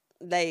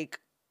like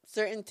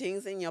certain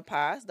things in your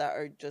past that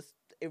are just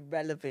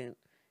irrelevant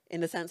in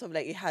the sense of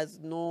like it adds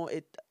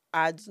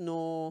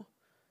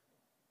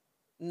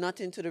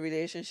nothing to the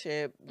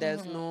relationship.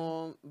 There's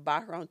no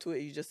background to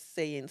it. You just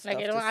saying stuff.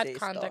 Like it don't add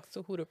context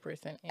to who the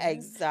person is.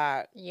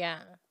 Exactly. Yeah.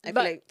 I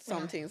feel like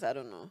some things I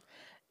don't know.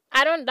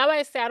 That's why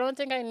I say I don't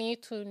think I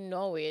need to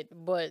know it,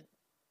 but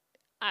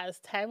as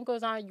time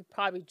goes on, you're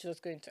probably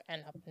just going to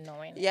end up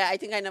knowing it. Yeah, I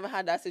think I never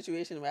had that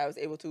situation where I was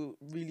able to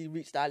really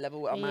reach that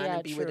level with a man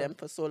and be with them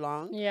for so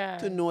long. Yeah.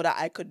 To know that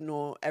I could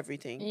know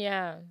everything.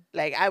 Yeah.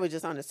 Like, I was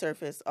just on the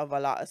surface of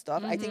a lot of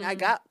stuff. I think I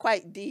got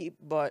quite deep,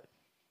 but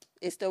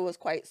it still was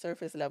quite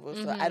surface level.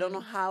 So I don't know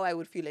how I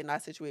would feel in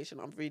that situation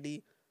of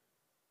really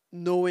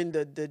knowing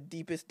the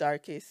deepest,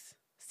 darkest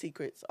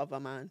secrets of a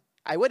man.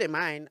 I wouldn't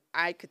mind.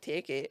 I could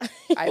take it.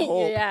 I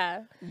hope.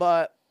 Yeah.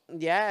 But,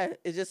 yeah,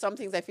 it's just some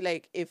things I feel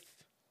like if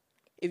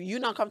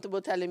you're not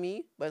comfortable telling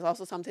me, but it's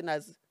also something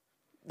that's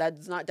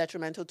not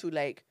detrimental to,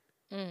 like,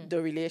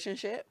 the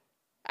relationship,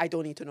 I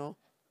don't need to know.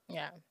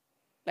 Yeah.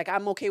 Like,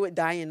 I'm okay with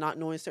dying not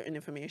knowing certain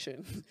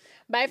information.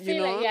 But I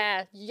feel like,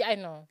 yeah, I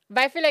know.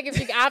 But I feel like if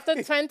you,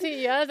 after 20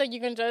 years, like, you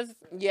can just...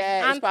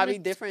 Yeah, it's probably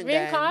different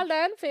then. Call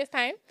then,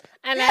 FaceTime.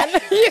 And then...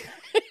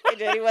 Hey,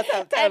 Jenny, what's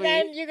up? Tell me.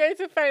 And then you're going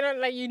to find out,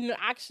 like, you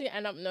actually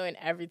end up knowing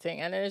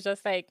everything. And then it's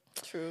just like...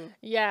 True.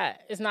 Yeah,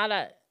 it's not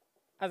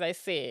as I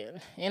say,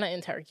 in an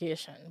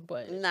interrogation,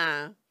 but...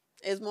 Nah.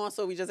 It's more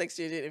so we just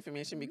exchanging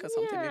information because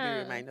something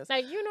maybe remind us.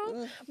 Like, you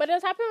know, but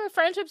it's happening with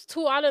friendships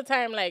too all the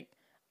time. Like,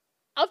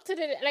 up to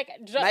the, like...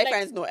 My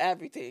friends know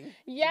everything.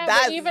 Yeah,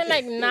 but even,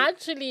 like,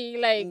 naturally,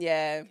 like...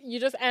 Yeah. You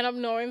just end up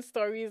knowing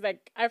stories.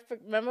 Like, I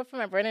remember for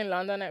my birthday in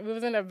London, we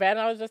was in a bed and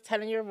I was just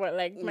telling you about,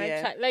 like, my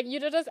child. Like, you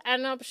just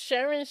end up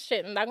sharing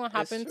shit and that's going to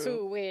happen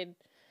too with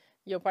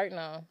your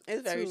partner.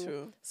 It's very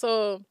true.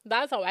 So,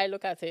 that's how I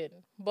look at it.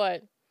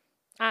 But...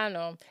 I don't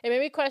know. It made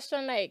me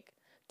question, like,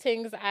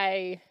 things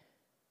I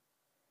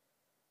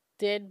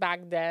did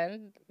back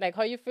then. Like,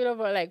 how you feel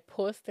about, like,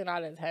 posting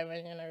all the time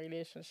when you're in a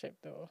relationship,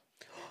 though?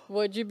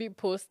 Would you be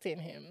posting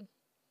him?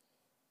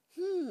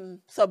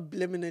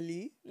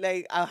 Subliminally.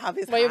 Like, I'll have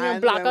his hand. But you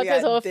mean block out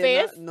his whole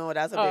face? No,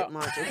 that's a bit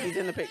much. If he's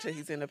in the picture,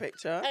 he's in the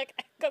picture.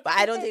 But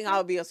I don't think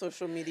I'll be a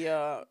social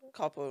media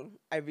couple.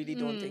 I really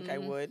don't think I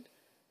would.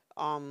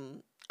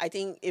 I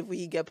think if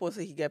he get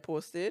posted, he get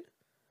posted.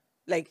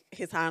 Like,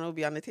 his hand will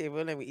be on the table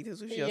and we eat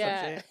his sushi or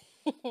some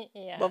shit.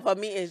 Yeah. But for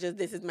me, it's just,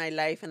 this is my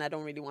life and I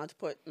don't really want to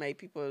put my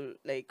people,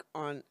 like,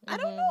 on... I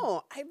don't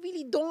know. I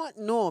really don't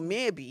know.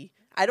 Maybe.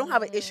 I don't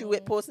have an issue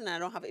with posting and I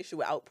don't have an issue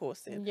without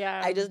posting.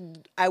 Yeah.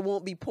 I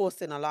won't be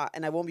posting a lot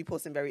and I won't be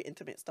posting very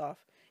intimate stuff.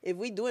 If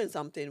we doing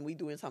something, we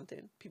doing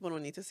something. People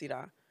don't need to see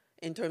that.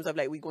 In terms of,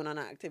 like, we going on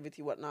an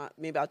activity, whatnot.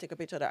 Maybe I'll take a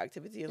picture of the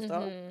activity and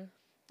stuff.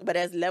 But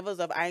there's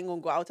levels of I ain't going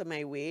to go out of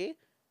my way.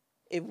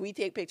 If we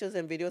take pictures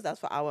and videos, that's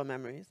for our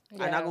memories.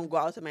 Yeah. I'm not going to go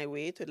out of my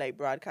way to, like,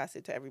 broadcast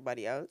it to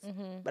everybody else.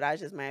 But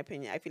that's just my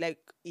opinion. I feel like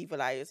evil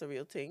eye is a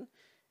real thing.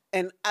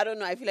 And I don't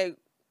know, I feel like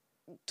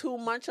too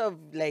much of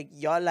like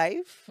your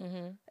life,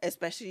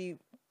 especially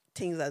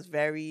things that's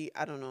very,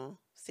 I don't know,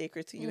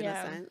 sacred to you in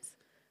a sense.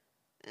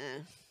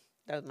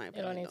 That's my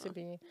opinion. It don't need to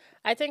be.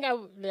 I think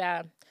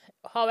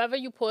however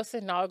you post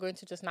it now, going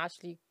to just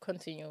naturally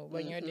continue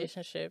when you're in a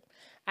relationship.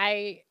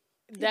 I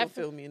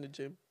definitely feel me in the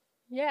gym.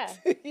 Yeah.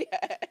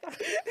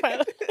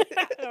 Yeah.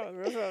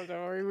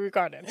 We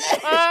recorded.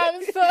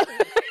 So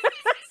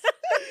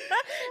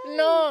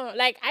no,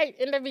 like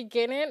in the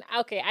beginning,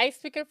 okay, I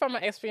speak it from my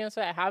experience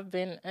where I have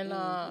been in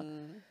a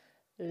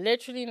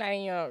literally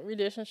 9-year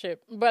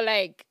relationship. But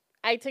like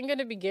I think in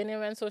the beginning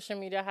when social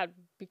media had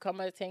become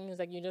a thing, it's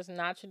like you just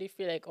naturally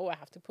feel like, oh, I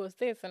have to post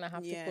this and I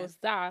have to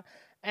post that.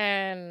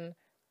 And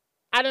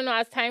I don't know,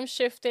 as time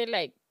shifted,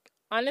 like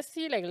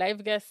honestly, like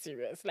life gets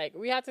serious. Like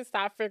we had to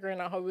start figuring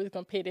out how we was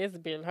gonna pay this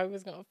bill, how we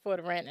was gonna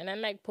afford rent, and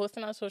then like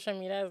posting on social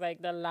media is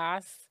like the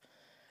last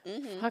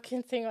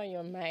fucking thing on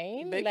your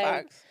mind. Big like,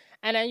 facts.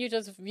 And then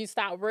you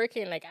start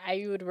working. Like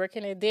I would work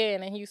in a day,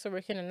 and then he used to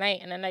work in the night,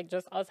 and then like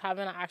just us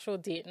having an actual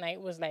date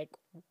night was like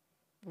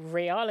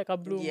rare, like a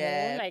blue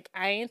moon. Like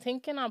I ain't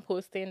thinking I'm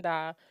posting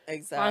that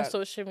on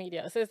social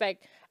media. So it's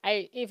like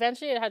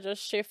it had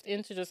just shift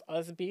into just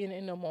us being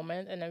in the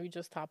moment, and then we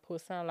just start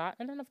posting a lot,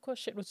 and then of course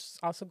shit was just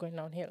also going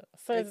downhill.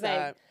 So it's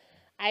like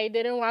I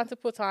didn't want to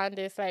put on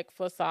this like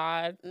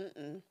facade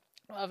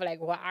of like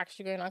what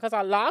actually going on, because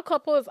a lot of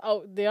couples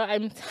out there,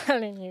 I'm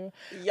telling you,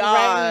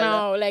 right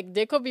now, like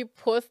they could be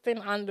posting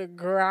on the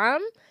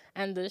gram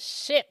and the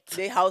shit.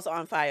 They house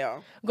on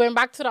fire. Going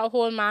back to that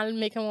whole man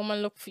making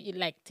woman look for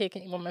like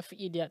taking woman for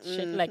idiot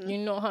shit. Like you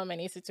know how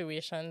many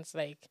situations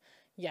like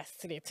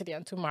yesterday, today,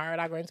 and tomorrow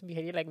are going to be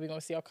here. Like we're gonna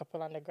see a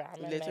couple on the gram.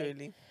 And,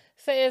 literally. Like,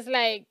 so it's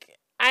like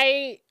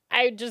I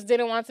just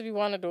didn't want to be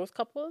one of those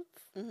couples.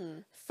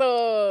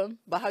 So,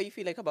 but how you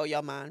feel like about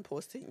your man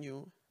posting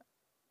you?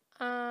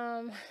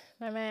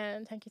 My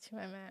man, thank you to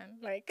my man.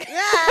 Like, no,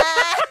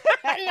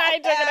 I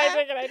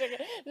took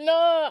it.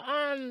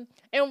 No,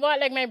 and what,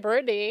 like my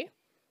birthday,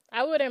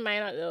 I wouldn't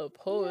mind a little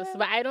post,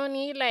 but I don't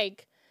need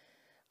like,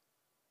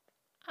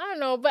 I don't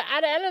know. But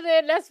at the end of the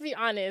day, let's be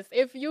honest.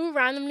 If you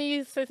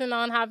randomly sitting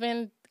on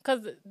having,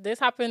 because this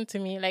happened to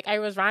me, like we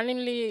was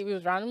randomly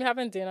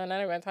having dinner, and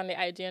then I went on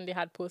the IG and they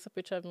had posted a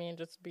picture of me and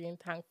just being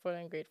thankful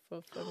and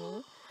grateful for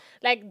me.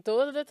 Like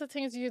those are the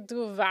things you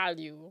do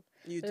value.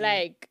 You do.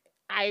 Like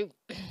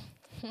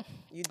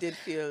you did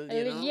feel,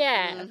 you know?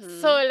 Yeah.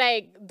 So,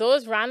 like,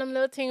 those random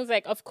little things,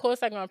 like, of course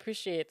I'm going to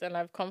appreciate. And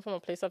I've come from a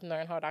place of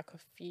knowing how that could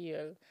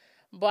feel.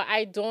 But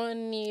I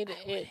don't need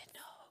it.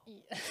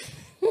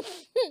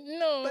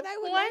 No. But I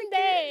would one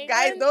day.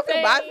 Guys, don't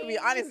feel bad for me.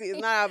 Honestly, it's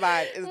not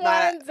bad. It's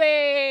one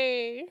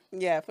day.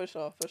 Yeah, for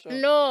sure.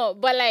 No,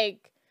 but,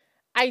 like,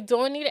 I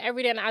don't need it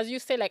every day. And as you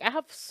say, like, I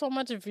have so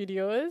much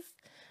videos.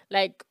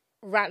 Like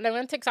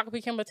when TikTok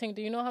became a thing,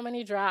 do you know how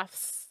many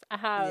drafts I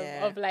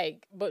have of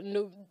like, but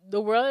no, the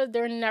world,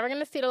 they're never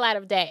gonna see the light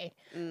of day.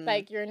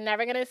 Like you're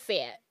never gonna see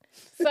it.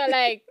 So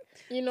like,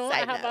 you know, I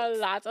have a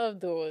lot of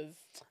those.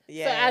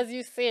 Yeah. So as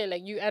you say,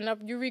 like you end up,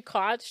 you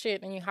record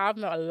shit and you have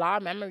a lot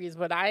of memories,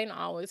 but I ain't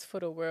always for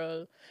the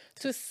world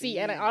to see.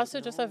 And I'm also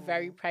just a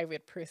very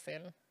private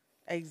person.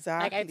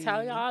 Exactly. Like I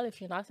tell y'all,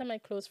 if you're not my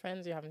close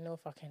friends, you have no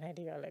fucking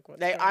idea. Like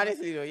what? Like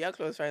honestly though, your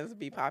close friends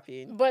be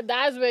popping. But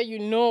that's where you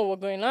know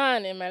what's going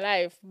on in my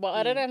life. But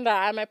other than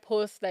that, I might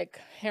post like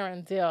here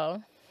and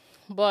there.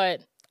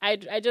 But I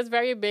just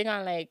very big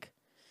on like,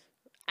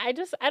 I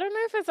don't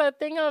know if it's a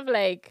thing of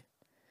like,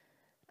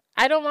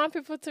 I don't want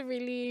people to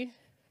really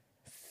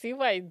see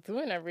what I'm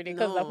doing every day,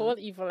 because the whole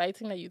evil eye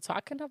thing that you're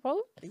talking about.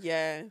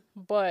 Yeah.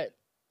 But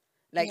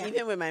like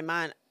even with my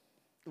man,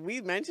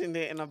 we mentioned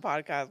it in a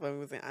podcast when we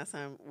was in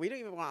Assam. We don't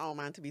even want our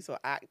man to be so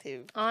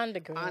active on the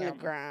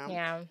gram.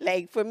 Yeah.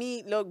 Like for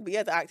me, look, be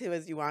as active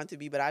as you want to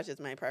be, but that's just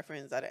my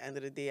preference. At the end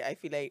of the day, I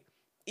feel like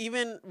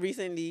even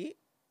recently,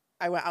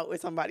 I went out with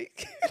somebody,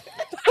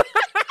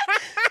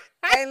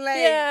 and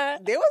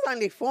like they was on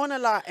the phone a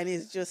lot, and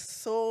it's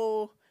just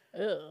so.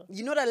 Ugh.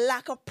 You know, the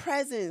lack of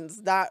presence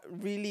that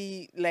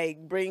really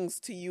like brings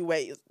to you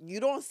where you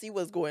don't see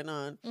what's going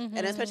on,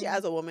 and especially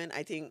as a woman,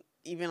 I think.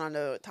 Even on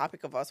the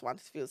topic of us wanting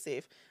to feel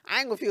safe, I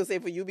ain't gonna feel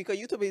safe for you because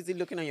you're too busy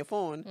looking on your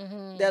phone.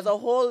 There's a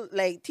whole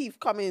like thief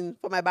coming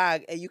for my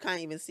bag and you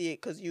can't even see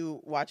it because you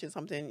watching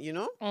something, you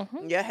know,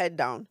 your head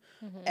down.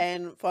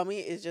 And for me,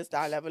 it's just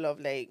that level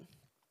of like,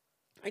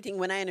 I think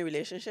when I'm in a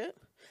relationship,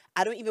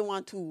 I don't even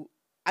want to,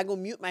 I go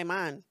mute my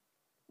man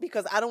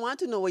because I don't want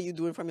to know what you're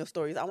doing from your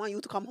stories. I want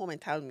you to come home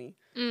and tell me,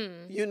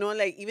 you know,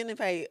 like even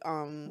if I,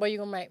 but you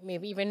gonna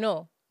maybe even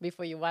know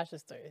before you watch the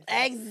stories.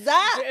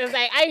 Exactly. It's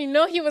like, I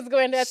know he was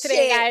going there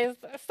today, guys.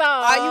 So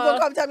are you gonna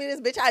come tell me this,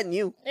 bitch? I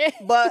knew.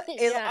 But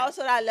it's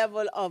also that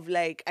level of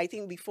like, I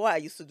think before I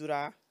used to do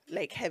that,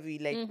 like heavy.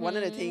 Like one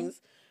of the things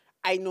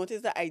I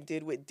noticed that I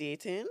did with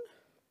dating,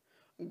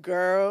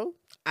 girl,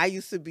 I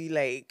used to be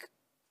like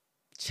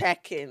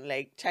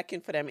checking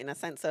for them in a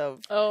sense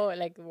of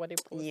like what they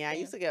post. Yeah, I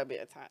used to get a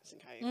bit attached,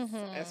 guys.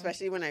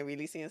 Especially when I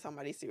really seen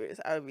somebody serious.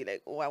 I would be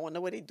like, oh, I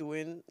wonder what they're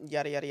doing,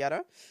 yada yada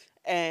yada.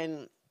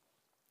 And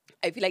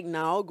I feel like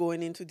now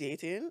going into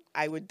dating,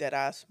 I would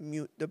deadass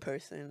mute the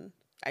person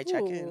I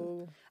check in.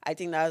 Ooh. I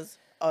think that's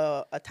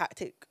a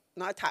tactic,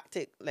 not a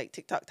tactic like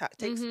TikTok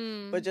tactics,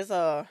 but just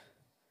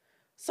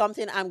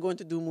something I'm going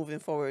to do moving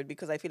forward,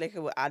 because I feel like it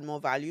will add more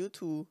value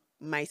to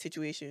my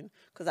situation,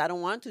 because I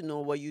don't want to know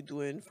what you're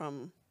doing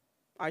from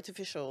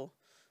artificial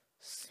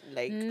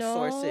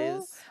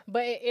sources.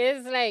 But it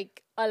is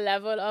like a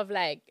level of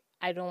like,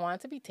 I don't want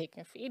to be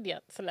taken for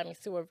idiot, so let me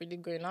see what's really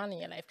going on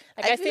in your life.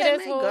 Like I feel see like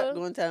this my whole gut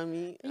gonna tell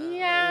me.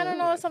 Yeah, I don't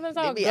know. Sometimes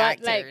our gut,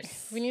 actors. like,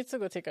 we need to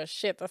go take a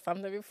shit or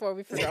something before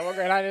we figure out what's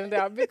going on in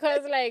there,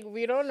 because like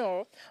we don't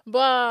know.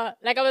 But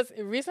like I was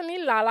recently,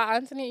 Lala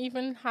Anthony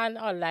even had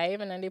a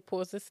live, and then they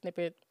posted a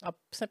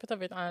snippet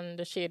of it on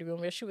the Shade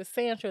Room, where she was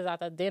saying she was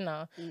at a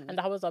dinner, and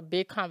that was a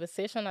big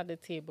conversation at the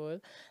table.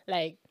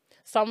 Like,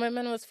 some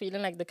women was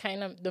feeling like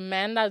the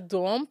men that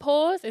don't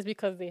post is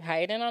because they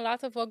hiding a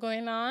lot of what's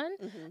going on,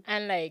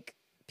 and like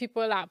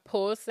people that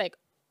post, like,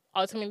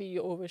 ultimately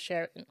you're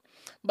oversharing.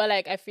 But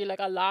like I feel like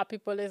a lot of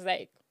people is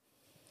like,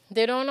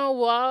 they don't know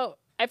what.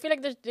 I feel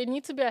like there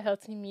needs to be a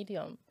healthy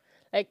medium,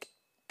 like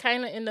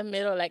kind of in the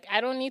middle. Like, I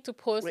don't need to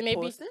post. With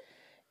maybe posting?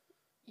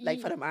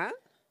 Like for the man.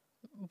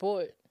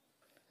 But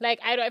like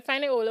I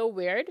find it a little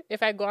weird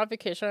if I go on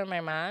vacation with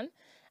my man,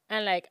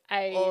 and like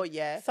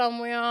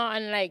somewhere,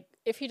 and like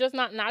if he does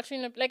not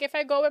naturally, like if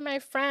I go with my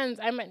friends,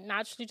 I might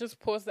naturally just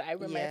post that I'm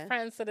with my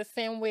friends. So the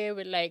same way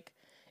with like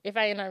if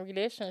I'm in a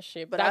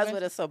relationship. But that's where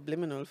the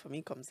subliminal for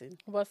me comes in.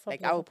 What's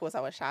like I will post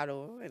our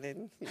shadow, and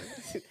then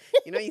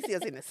you see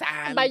us in the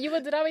sand. But you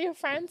would do that with your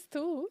friends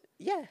too.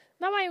 Yeah.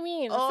 That's what I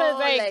mean. Oh, so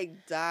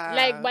like that.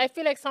 Like, but I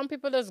feel like some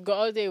people just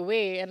go out their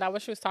way, and that's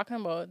what she was talking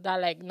about.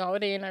 That like now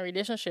they're in a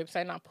relationship, so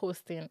they're not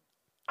posting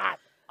at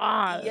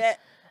all. Yeah.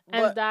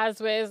 And that's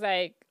where it's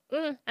like,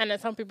 and then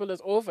some people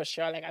just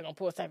overshare, like I don't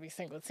post every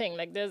single thing.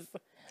 Like there's.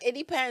 It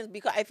depends,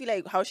 because I feel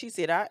like how she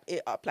said that,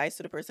 it applies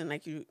to the person.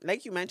 Like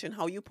you mentioned,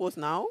 how you post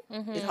now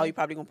is how you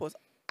probably gonna post.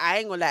 I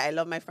ain't gonna lie, I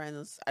love my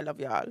friends. I love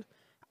y'all.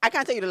 I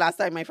can't tell you the last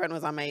time my friend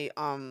was on my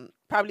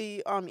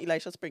probably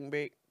Elisha spring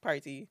break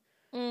party.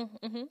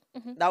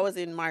 That was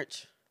in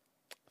March.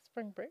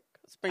 Spring break.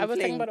 Spring I was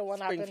fling, thinking about the one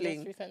happened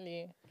just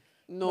recently.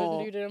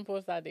 No, you didn't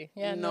post that day.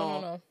 Yeah,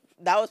 no.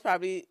 That was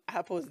probably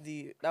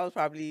the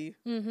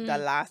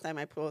last time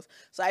I post.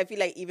 So I feel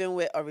like even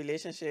with a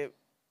relationship,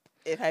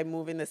 if I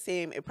move in the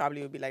same, it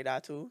probably would be like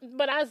that too.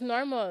 But that's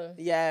normal.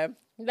 Yeah.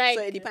 Like,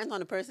 so it depends on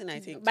the person, I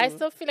think. But too. I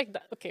still feel like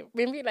that. Okay,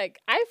 maybe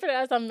like I feel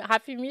that's a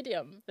happy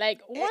medium.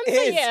 Like once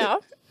a year.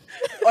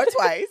 Or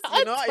twice.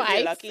 Or twice,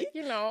 if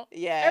you're lucky.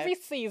 Yeah. Every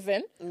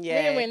season.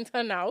 Yeah. Maybe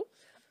winter now.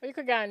 Or you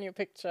could get a new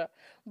picture.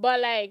 But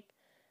like,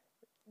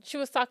 she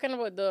was talking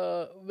about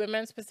the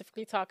women,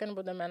 specifically talking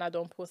about the men that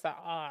don't post at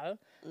all,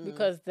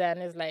 because then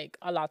it's like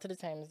a lot of the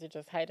times they're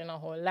just hiding a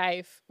whole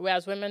life,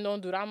 whereas women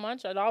don't do that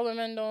much. A lot of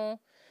women don't.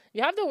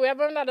 You have the weird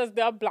women that does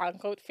their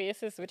blank out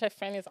faces, which I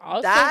find is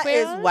also that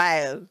weird. is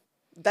wild.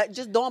 That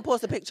just don't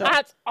post a picture.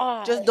 At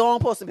all. Just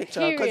don't post a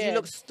picture, because you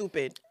look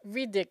stupid.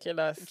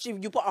 Ridiculous.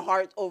 You put a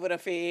heart over the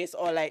face,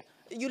 or like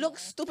you look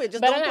stupid.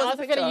 Just but don't then post I also a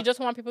feel picture. like you just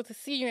want people to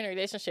see you in a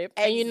relationship,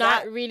 and you're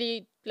not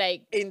really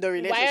like in the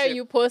relationship. Why are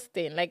you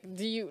posting? Like,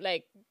 do you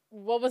like?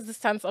 What was the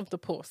sense of the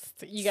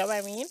post? You get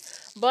what I mean?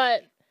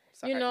 But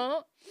you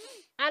know,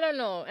 I don't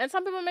know. And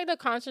some people make the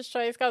conscious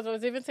choice, because I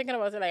was even thinking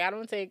about it. Like, I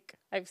don't think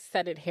I've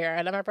said it here.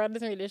 And my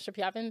brother's in a relationship.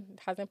 He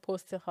hasn't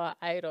posted her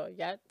either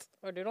yet,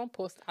 or they don't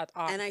post at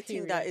all. And I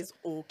think that is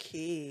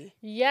okay.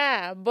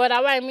 Yeah, but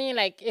that's what I mean.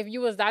 Like, if you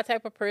was that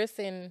type of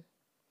person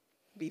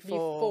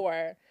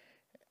before,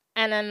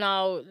 and then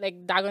now,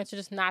 like, that going to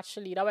just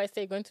naturally. That's why I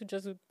say going to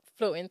just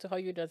flow into how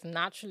you just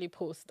naturally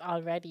post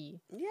already.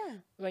 Yeah.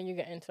 When you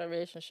get into a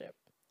relationship.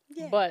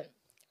 Yeah. But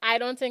I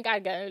don't think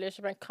I'd get in a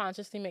relationship and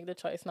consciously make the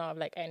choice now of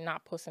like, I'm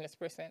not posting this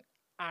person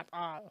at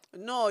all.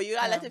 No, you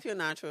gotta let it feel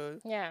natural.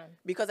 Yeah.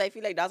 Because I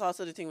feel like that's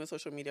also the thing with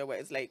social media, where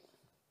it's like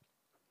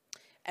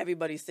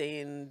everybody's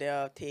saying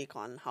their take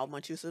on how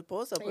much you should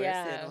post a person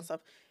and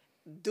stuff.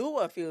 Do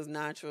what feels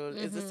natural.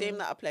 It's the same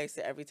that applies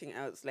to everything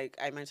else. Like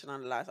I mentioned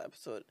on the last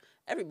episode,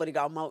 everybody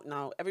got a mouth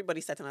now.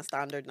 Everybody's setting a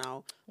standard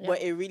now. Yeah.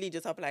 But it really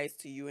just applies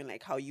to you, and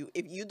like how you,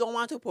 if you don't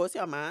want to post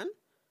your man,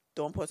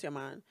 don't post your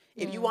man.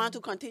 If you want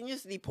to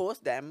continuously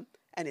post them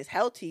and it's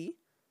healthy,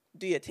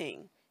 do your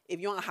thing. If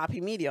you want a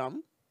happy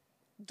medium,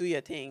 do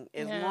your thing.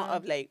 It's more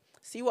of like,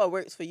 see what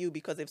works for you.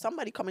 Because if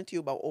somebody coming to you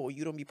about, oh,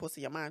 you don't be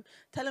posting your man,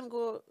 tell them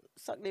go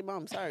suck their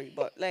mom. Sorry,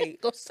 but like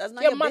that's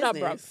not your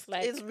business.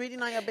 Like, it's really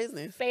not your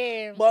business.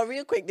 Same. But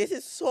real quick, this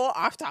is so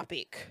off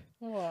topic.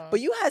 Wow. But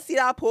you had see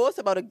that post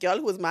about a girl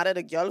who was mad at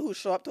a girl who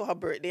showed up to her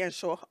birthday and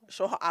show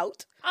her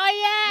out. Oh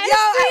yeah. Yo,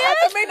 I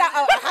had to bring that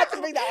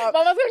up.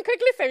 But I was gonna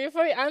quickly say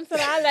before you answer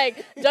that,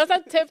 like, just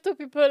a tip to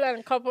people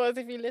and couples,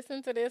 if you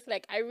listen to this,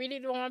 like, I really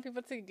don't want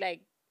people to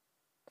like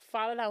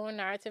follow that one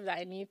narrative that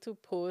I need to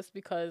post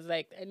because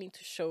like I need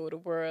to show the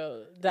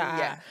world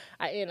that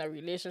I'm in a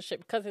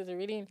relationship, because it's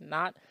really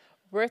not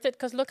worth it.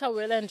 Because look at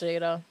Will and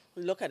Jada.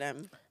 Look at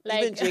them.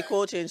 Like, even J.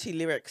 Cole changed his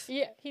lyrics.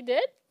 Yeah, he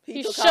did.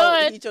 He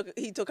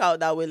took out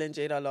that Will and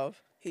Jada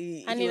love. I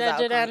he need was that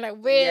out of Jada and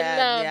like, wait,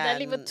 love, I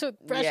leave a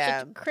toothbrush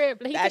at the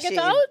crib. Like, he that took it shit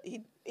out?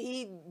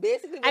 he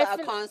basically was at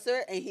a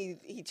concert and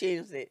he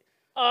changed it.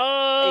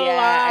 Oh, yeah,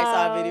 wow. I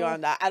saw a video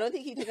on that. I don't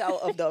think he took it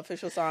out of the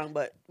official song,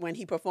 but when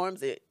he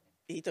performs it,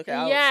 he took it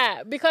out.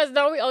 Yeah, because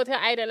now we out here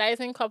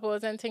idolizing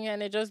couples and things,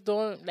 and they just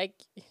don't like.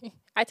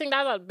 I think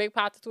that's a big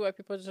part too, where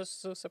people are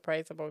just so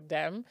surprised about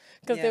them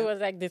because they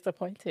was like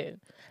disappointed.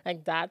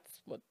 Like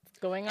that's what's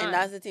going on. And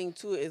that's the thing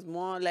too. Is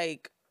more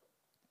like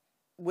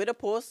with a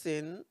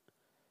person,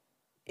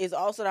 is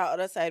also that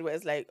other side where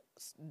it's like,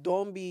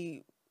 don't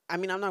be. I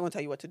mean, I'm not gonna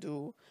tell you what to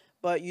do,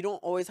 but you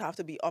don't always have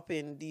to be up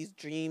in these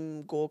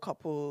dream goal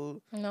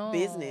couple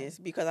business,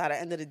 because at the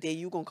end of the day,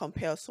 you're going to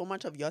compare so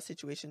much of your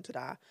situation to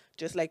that,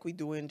 just like we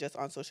doing just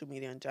on social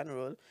media in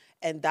general.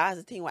 And that's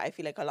the thing where I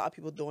feel like a lot of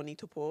people don't need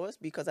to post,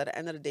 because at the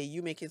end of the day,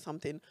 you making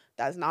something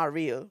that's not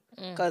real.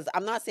 Because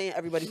I'm not saying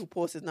everybody who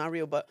posts is not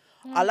real, but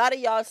a lot of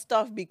y'all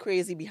stuff be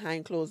crazy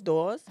behind closed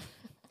doors.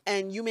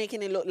 And you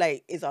making it look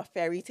like it's a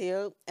fairy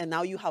tale. And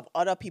now you have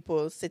other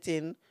people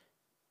sitting,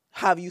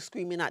 have you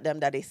screaming at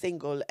them that they're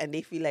single, and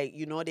they feel like,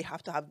 you know, they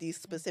have to have these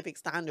specific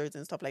standards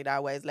and stuff like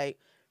that, where it's like,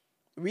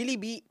 really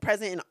be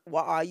present in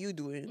what are you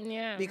doing.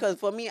 Yeah. Because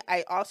for me,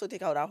 I also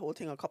take out that whole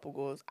thing of couple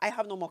goals. I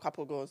have no more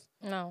couple goals.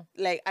 No.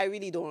 Like, I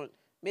really don't.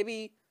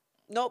 Maybe,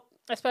 nope.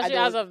 Especially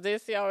as of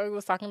this year, we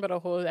was talking about a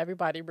whole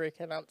everybody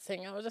breaking up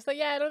thing. I was just like,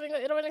 yeah, I don't think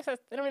it don't make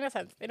sense. It don't make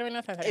sense. It don't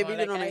make sense anymore. It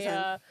really don't make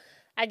sense.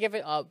 I give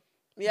it up.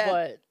 Yeah.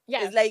 But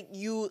yeah. It's like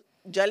you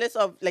jealous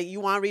of, like, you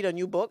want to read a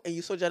new book and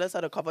you so jealous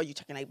of the cover, you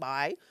checking like,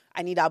 bye,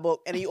 I need that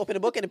book. And then you open the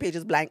book and the page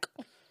is blank.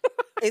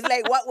 It's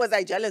like, what was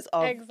I jealous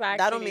of? Exactly.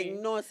 That don't make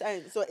no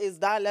sense. So it's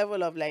that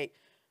level of like,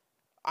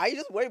 I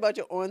just worry about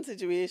your own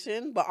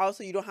situation, but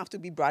also you don't have to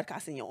be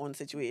broadcasting your own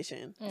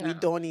situation. No. We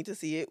don't need to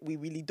see it. We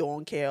really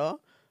don't care.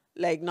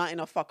 Like, not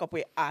in a fuck up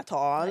way at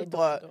all.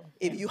 But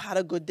if you had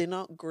a good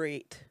dinner,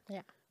 great.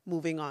 Yeah.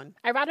 Moving on.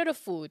 I'd rather the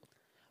food.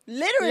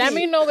 Literally. Let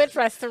me know which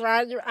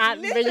restaurant you're at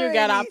when you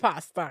get our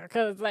pasta.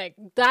 Because, like,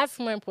 that's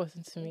more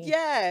important to me.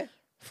 Yeah.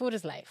 Food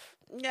is life.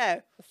 Yeah.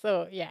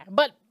 So, yeah.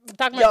 But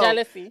talking about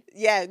jealousy.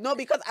 Yeah. No,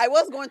 because I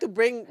was going to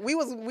bring... We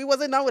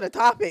wasn't done with the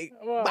topic.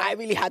 Whoa. But I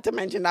really had to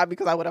mention that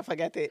because I would have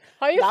forget it.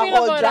 How you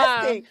feel about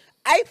that? Thing.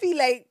 I feel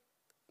like...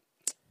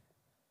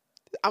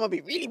 I'm going to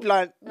be really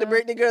blunt. The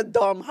birthday girl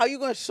dumb. How you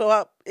going to show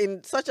up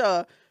in such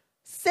a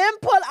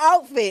simple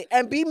outfit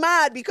and be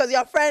mad because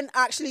your friend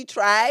actually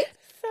tried?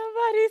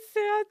 Somebody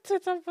said on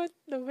Twitter, but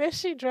the way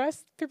she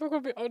dressed, people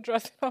could be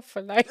undressing her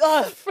for life.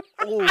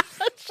 Oof.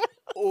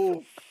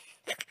 No,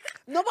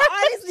 but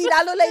honestly,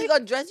 that look like you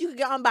got dressed. You could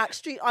get on back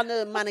street on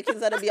the mannequins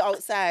that'll be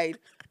outside.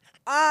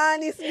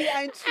 Honestly,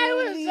 and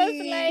truly. I was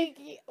just like,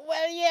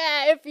 well,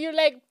 yeah, if you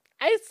like,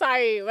 I'm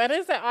sorry. When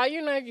I say, oh,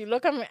 you know, if you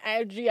look at my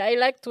IG, I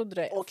like to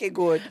dress. Okay,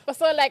 good.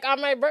 So, like,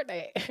 on my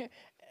birthday...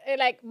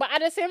 Like, but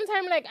at the same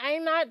time, like,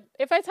 I'm not,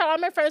 if I tell all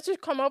my friends to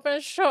come up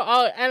and show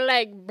out and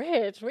like,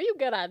 bitch, where you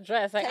get that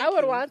dress? Like, I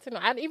would want to know.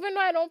 And even though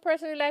I don't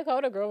personally like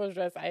how the girl was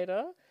dressed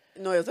either.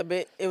 No, it wasn't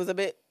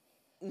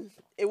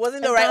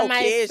the right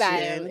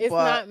occasion. It's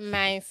not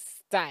my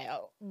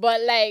style.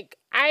 But like,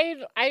 I'm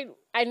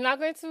not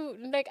going to,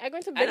 like, I'm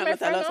going to bring my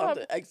friend up.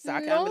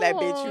 Exactly. No. I'm like,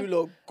 bitch, you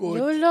look good.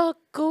 You look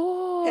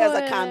good. Here's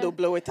a candle,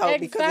 blow it out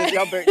because it's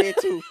your birthday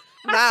too.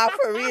 Nah,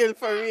 for real.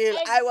 Exactly.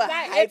 I will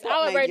hype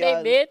up my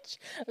birthday, bitch.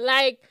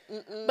 Like,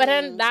 but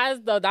then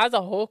that's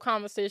a whole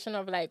conversation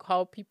of like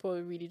how people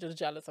are really just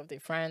jealous of their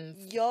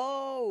friends.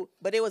 Yo,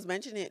 but they was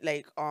mentioning it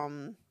like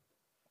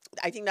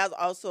I think that's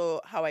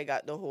also how I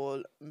got the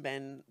whole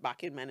men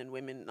backing men and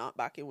women not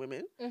backing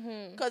women,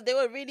 because they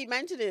were really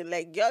mentioning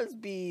like girls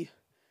be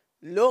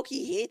low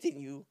key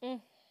hating you.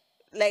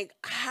 Like,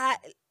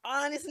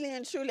 honestly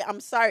and truly,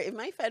 I'm sorry if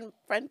my friend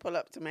pull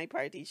up to my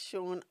party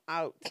shown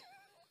out.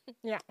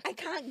 Yeah, I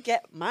can't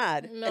get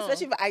mad,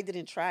 especially if I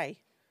didn't try.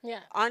 Yeah,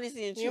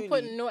 honestly and truly, you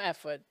put no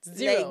effort,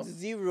 zero. Like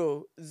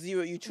zero.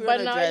 You threw but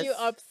on a now dress. You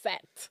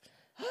upset.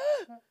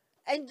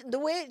 And the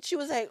way she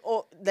was like,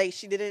 oh, like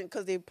she didn't,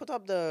 because they put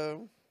up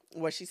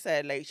what she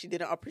said, like she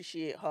didn't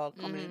appreciate her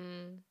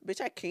coming.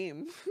 Bitch, I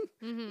came.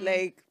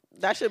 Like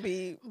that should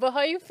be. But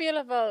how you feel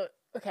about?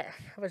 Okay,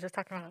 I was just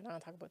talking about. I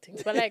don't talk about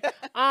things, but like,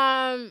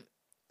 I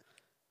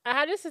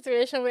had this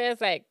situation where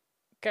it's like,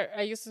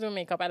 I used to do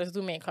makeup. I just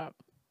do makeup.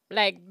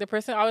 Like, the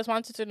person always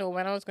wanted to know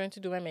when I was going to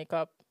do my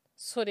makeup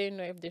so they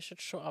know if they should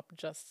show up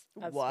just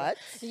as what? Well.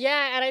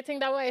 Yeah, and I think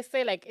that's why I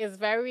say, like, it's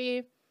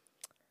weird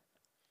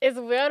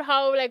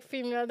how, like,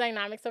 female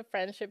dynamics of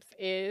friendships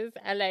is,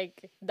 and,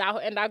 like,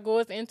 that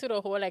goes into the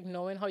whole, like,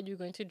 knowing how you're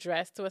going to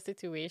dress to a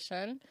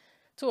situation,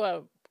 to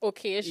a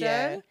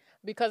occasion,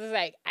 because it's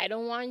like, I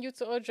don't want you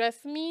to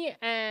address me,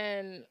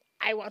 and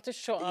I want to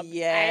show up.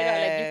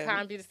 Yeah. Like, you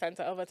can't be the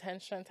center of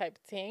attention type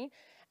thing,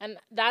 and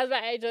that's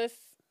why I just...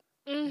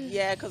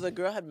 Yeah, because a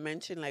girl had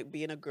mentioned like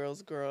being a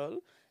girl's girl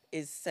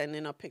is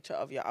sending a picture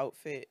of your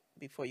outfit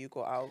before you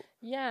go out.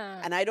 Yeah.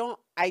 And I don't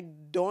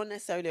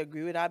necessarily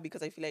agree with that,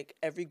 because I feel like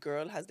every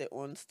girl has their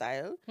own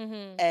style.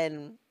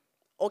 And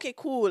okay,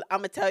 cool, I'm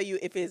gonna tell you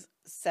if it's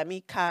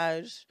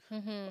semi-cash,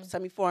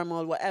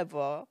 semi-formal,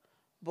 whatever,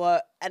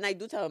 But, and I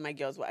do tell my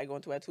girls what I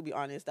going to wear, to be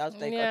honest. That's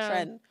like a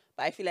trend.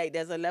 But I feel like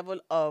there's a level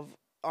of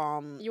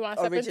you want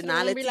to step into the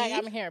room and be like,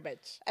 I'm here,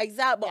 bitch.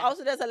 Exactly. But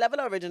also there's a level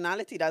of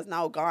originality that's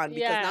now gone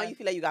because now you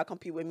feel like you got to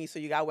compete with me. So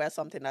you got to wear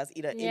something that's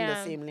either in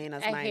the same lane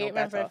as mine or better. I hate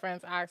when my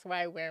friends ask what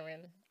I'm wearing.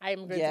 I'm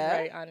going to be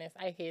very honest.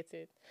 I hate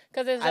it.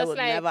 Because it's just like.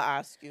 I would never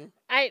ask you.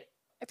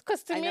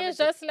 Because to me, it's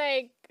just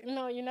like,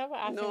 no, you never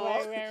ask me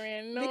what I'm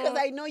wearing. No. Because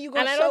I know you're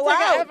going to show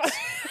out.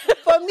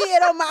 For me, it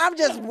don't matter. I'm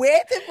just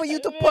waiting for you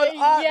to pull up.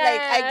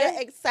 Like, I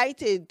get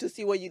excited to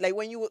see what you, like,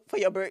 when you, for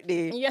your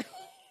birthday. Yeah.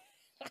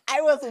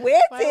 I was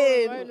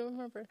waiting. I don't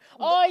remember.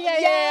 Oh,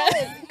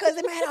 yeah. Because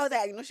in my head, I was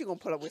like, I know she's going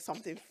to pull up with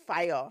something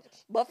fire.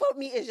 But for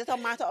me, it's just a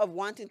matter of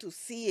wanting to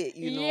see it,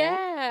 you know?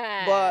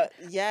 Yeah. But,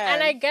 yeah.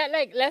 And I get,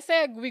 like, let's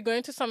say we're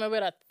going to somewhere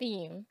with a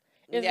theme.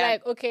 It's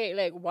like, okay,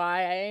 like,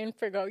 why? I ain't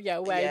figure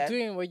out, what I'm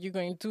doing, what you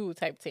going to do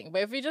type thing.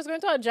 But if you're just going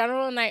to a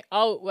general night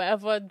out,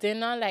 whatever,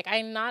 dinner, like,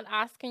 I'm not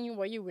asking you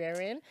what you're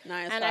wearing.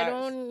 And I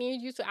don't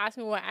need you to ask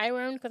me what I'm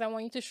wearing because I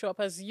want you to show up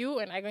as you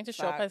and I'm going to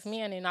show up as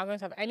me and they're not going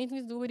to have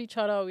anything to do with each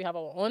other. We have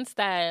our own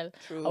style,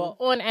 our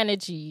own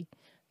energy.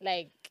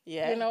 Like,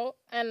 you know,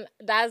 and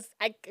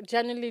I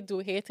genuinely do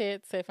hate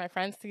it. So if my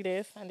friends see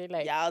this and they're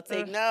like, y'all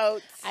take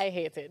notes. I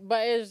hate it.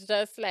 But it's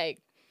just like,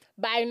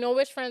 but I know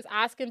which friends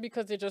asking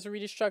because they're just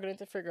really struggling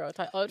to figure out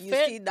her outfit. You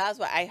see, that's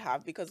what I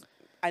have because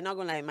I'm not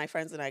going to lie, my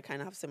friends and I kind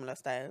of have similar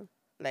style.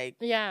 Like,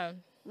 yeah,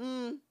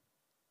 similar.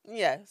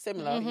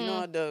 Mm-hmm. You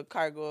know, the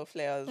cargo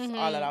flares,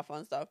 all of that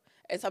fun stuff.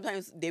 And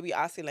sometimes they be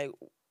asking, like,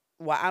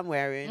 what I'm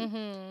wearing.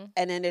 Mm-hmm.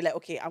 And then they're like,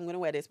 okay, I'm going to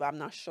wear this, but I'm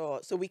not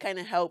sure. So we kind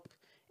of help.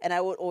 And I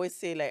would always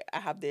say, like, I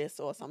have this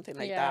or something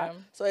like that.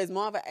 So it's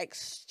more of an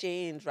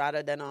exchange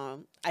rather than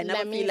I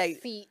never feel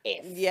like see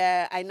if.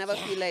 Yeah, I never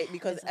feel like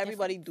because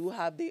everybody do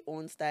have their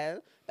own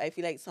style. But I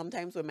feel like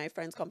sometimes when my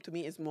friends come to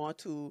me, it's more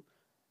to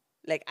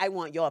like I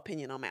want your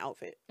opinion on my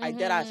outfit. I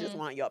just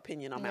want your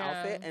opinion on my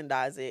outfit, and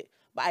that's it.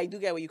 But I do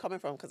get where you're coming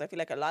from because I feel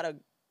like a lot of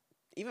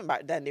even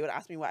back then they would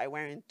ask me what I'm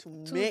wearing to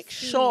make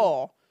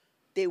sure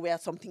they wear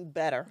something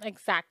better.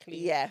 Exactly.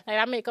 Yeah. Like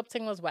that makeup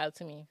thing was wild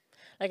to me.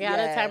 Like, I had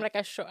a time, like,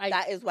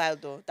 that is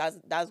wild, though. That's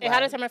wild. I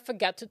had a time I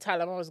forgot to tell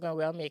them I was going to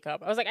wear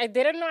makeup. I was like, I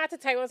didn't know how to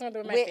tell you I was going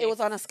to do my face. Wait, it was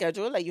on a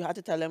schedule? Like, you had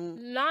to tell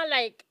them? Not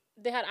like,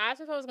 they had asked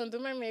me if I was going to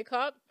do my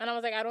makeup, and I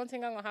was like, I don't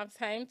think I'm going to have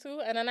time to.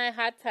 And then I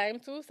had time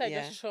to, so I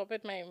just showed up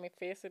with my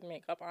face with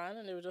makeup on,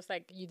 and they were just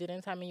like, you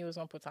didn't tell me you was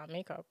going to put on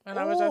makeup. And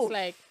I was just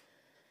like,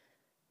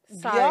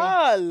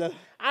 sorry. Y'all.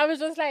 I was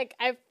just like,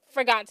 I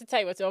forgot to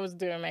tell you what I was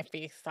doing my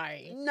face.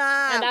 Sorry.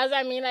 Nah. And that's what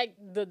I mean, like,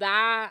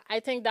 I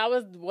think that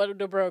was what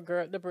the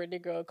birthday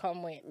girl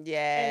come with.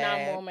 Yeah. In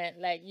that moment.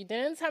 Like, you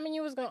didn't tell me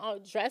you was going to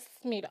outdress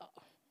me,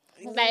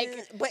 though.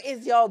 Like, but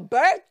it's your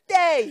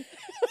birthday.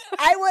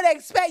 I would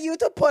expect you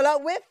to pull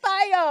up with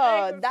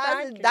fire.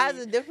 Exactly. That's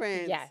the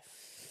difference. Yes.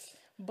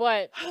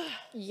 But,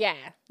 yeah.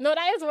 No,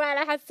 that is why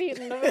I had seen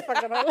it.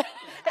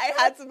 I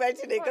had to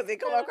mention it because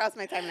it came across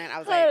my timeline. I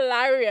was like...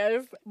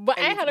 Hilarious. But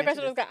I had a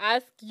question I was going to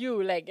ask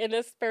you, like, in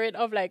the spirit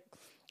of, like,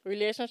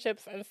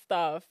 relationships and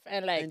stuff.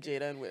 And, like... And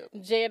Jada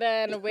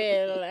and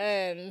Will.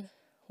 And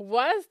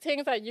what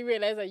things that you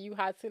realized that you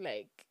had to,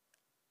 like...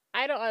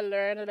 I don't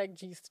unlearn or, like,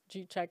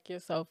 G-check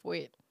yourself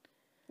with?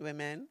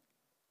 Women.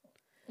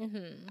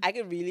 Mm-hmm. I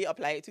could really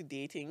apply it to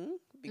dating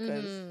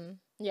because... Mm-hmm.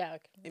 Yeah,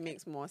 okay. It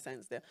makes more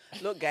sense there.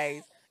 Look,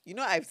 guys, you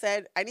know, I've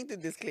said, I need to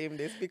disclaim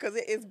this because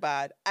it is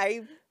bad.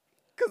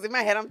 Because in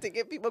my head, I'm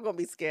thinking people are going to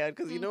be scared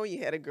because, you know, you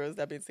hear the girls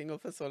that have been single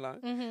for so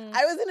long. Mm-hmm.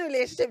 I was in a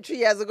relationship 3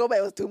 years ago, but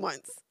it was 2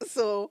 months.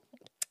 So,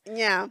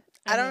 yeah,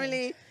 I don't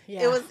really,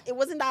 it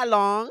wasn't that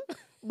long,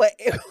 but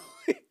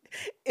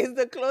it's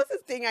the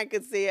closest thing I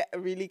could say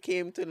really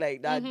came to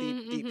like that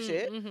deep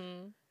shit.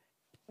 Mm-hmm.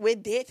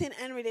 With dating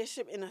and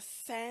relationship, in a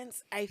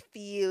sense, I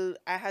feel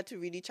I had to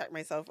really check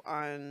myself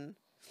on...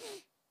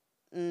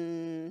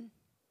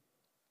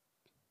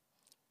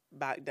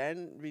 back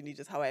then, really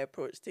just how I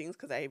approached things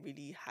because I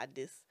really had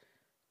this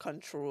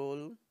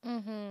control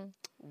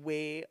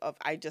way of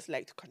I just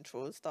like to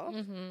control stuff.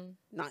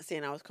 Not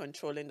saying I was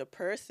controlling the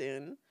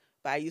person,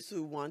 but I used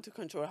to want to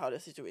control how the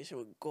situation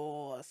would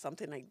go or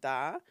something like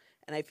that.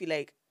 And I feel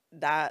like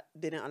that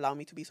didn't allow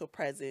me to be so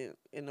present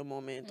in the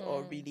moment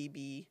or really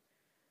be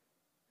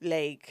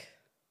like,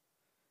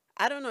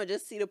 I don't know,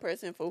 just see the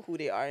person for who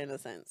they are in a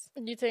sense.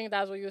 Do you think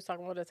that's what you were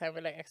talking about the time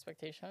with like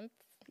expectations?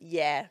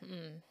 Yeah.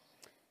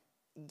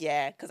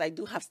 Yeah, because I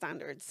do have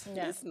standards.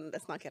 Yeah.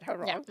 Let's not get her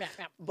wrong. Yeah.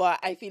 But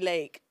I feel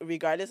like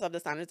regardless of the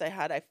standards I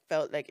had, I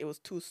felt like it was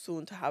too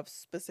soon to have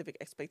specific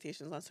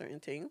expectations on certain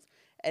things.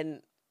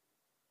 And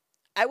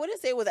I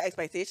wouldn't say it was the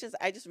expectations.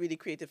 I just really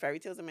created fairy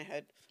tales in my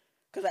head.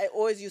 Because I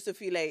always used to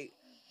feel like,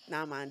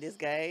 nah, man, this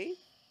guy.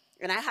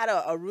 And I had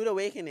a rude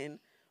awakening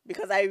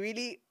because I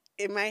really,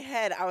 in my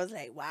head, I was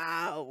like,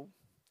 wow,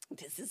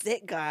 this is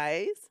it,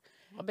 guys.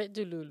 A bit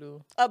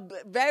Dululu.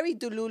 Very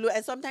Dululu.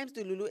 And sometimes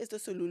Dululu is the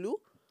Sululu.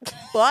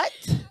 But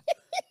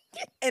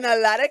in a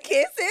lot of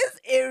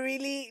cases, it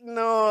really,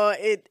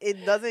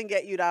 it doesn't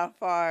get you that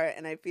far.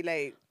 And I feel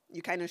like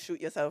you kind of shoot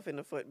yourself in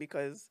the foot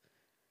because,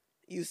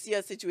 you see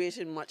a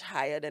situation much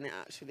higher than it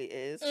actually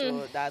is.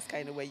 So that's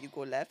kind of where you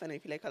go left. And I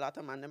feel like a lot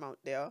of man them out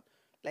there,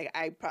 like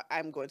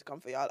I'm going to come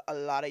for y'all. A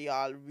lot of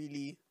y'all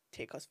really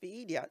take us for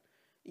idiot.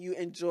 You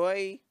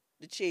enjoy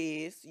the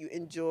chase, you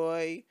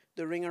enjoy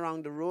the ring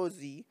around the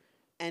rosy,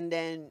 and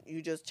then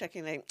you just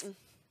checking like,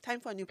 time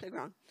for a new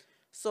playground.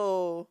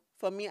 So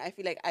for me, I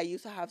feel like I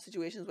used to have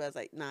situations where it's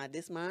like, nah,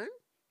 this man,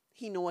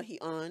 he know what he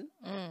on,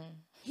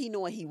 he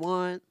know what he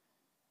want,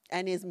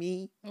 and it's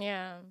me.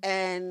 Yeah.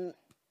 And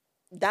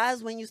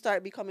that's when you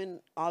start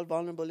becoming all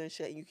vulnerable and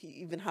shit. You can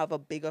even have a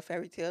bigger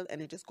fairy tale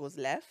and it just goes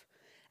left.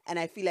 And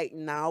I feel like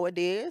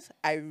nowadays,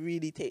 I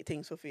really take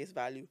things for face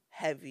value.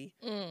 Heavy.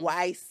 What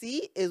I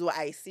see is what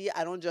I see.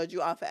 I don't judge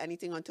you off of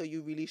anything until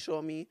you really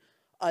show me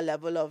a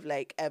level of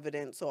like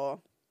evidence,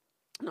 or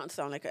not to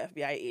sound like an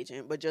FBI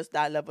agent, but just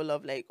that level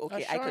of like,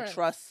 okay, I could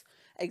trust.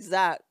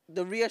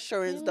 The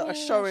reassurance, the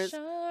assurance.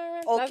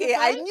 Okay,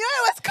 I knew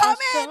it was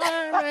coming.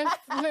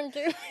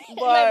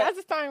 But that's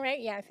a song, right?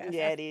 Yes.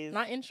 Yeah, it is.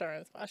 Not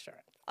insurance, but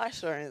assurance.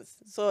 Assurance.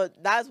 So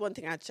that's one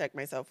thing I check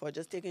myself for,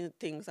 just taking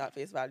things at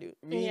face value.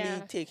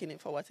 Really taking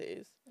it for what it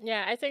is.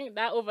 Yeah, I think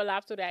that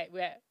overlaps with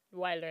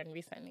what I learned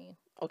recently.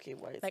 Okay,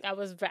 what is like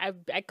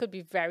I could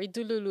be very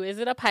Dululu. Is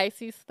it a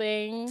Pisces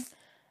thing?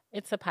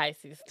 It's a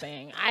Pisces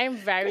thing. I'm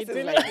very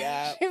Delulu.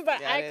 Like,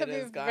 but I could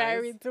be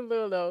very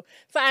Delulu.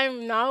 So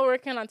I'm now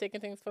working on taking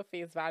things for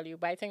face value.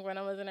 But I think when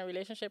I was in a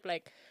relationship,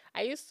 like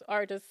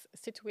or just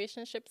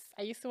situationships,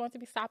 I used to want to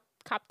be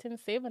Captain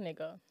Save a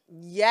Nigga.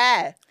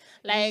 Yeah.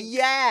 Like,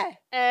 yeah.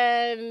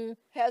 And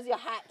here's your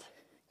hat.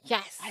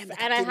 Yes,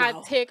 and I had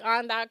to take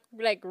on that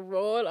like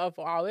role of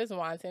always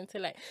wanting to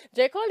like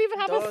J. Cole even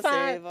have a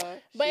son,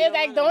 but it's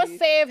like don't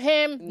save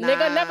him,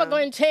 nigga never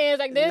going to change.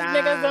 Like this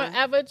niggas don't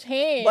ever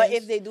change. But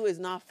if they do, it's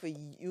not for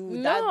you.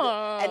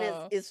 No,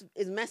 and it's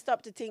messed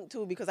up to think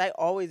too, because I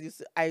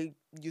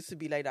used to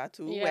be like that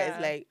too, where it's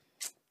like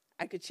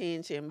I could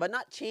change him, but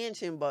not change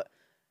him, but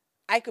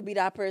I could be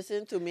that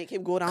person to make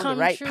him go down the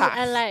right path.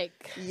 And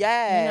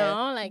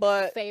like,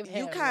 but save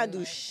him. You can't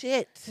do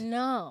shit.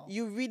 No.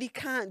 You really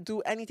can't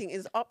do anything.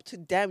 It's up to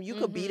them. You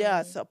could be there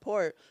as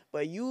support,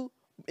 but you,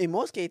 in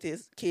most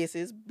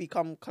cases,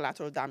 become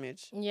collateral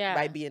damage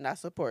by being that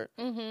support.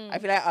 I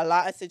feel like a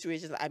lot of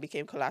situations I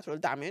became collateral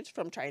damage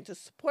from trying to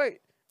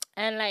support.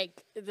 And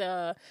like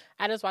I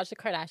just watched the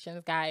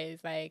Kardashians,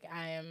 guys. Like,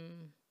 I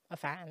am a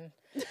fan.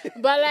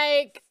 But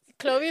like,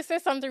 Chloe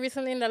said something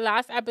recently in the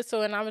last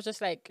episode, and I was just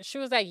like, she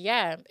was like,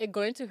 yeah, it's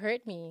going to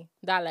hurt me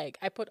that like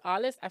I put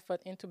all this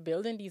effort into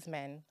building these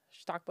men.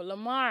 She talked about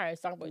Lamar,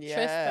 she talked about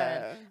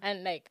Tristan,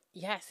 and like,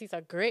 yes, he's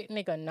a great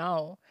nigga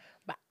now,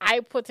 but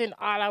I put in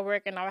all that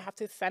work, and now I have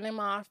to send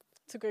him off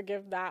to go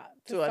give that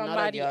to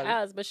somebody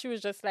else. But she was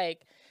just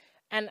like,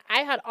 and I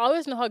had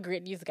always known how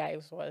great these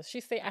guys was.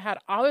 She said I had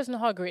always known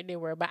how great they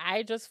were, but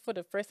I just for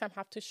the first time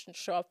have to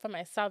show up for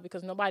myself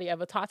because nobody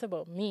ever thought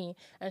about me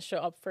and show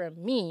up for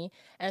me.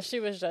 And she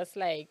was just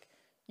like,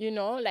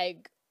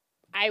 like,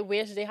 I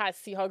wish they had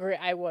see how great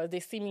I was. They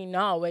see me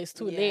now, but it's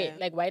too late.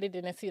 Like, why they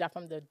didn't see that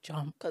from the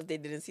jump? Because they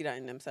didn't see that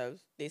in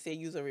themselves. They say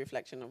use a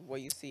reflection of what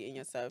you see in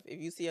yourself.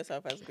 If you see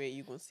yourself as great,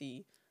 you're going to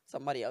see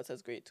somebody else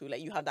as great too.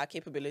 Like, you have that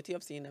capability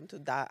of seeing them to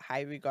that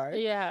high regard.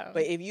 Yeah.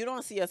 But if you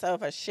don't see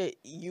yourself as shit,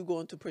 you're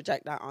going to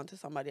project that onto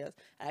somebody else.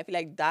 And I feel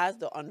like that's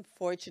the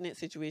unfortunate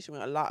situation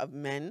with a lot of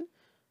men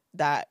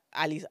that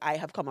at least I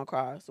have come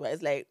across, where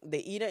it's like they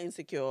either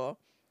insecure,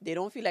 they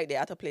don't feel like they're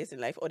at a place in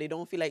life, or they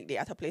don't feel like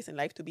they're at a place in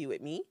life to be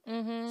with me.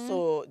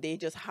 So they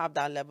just have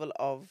that level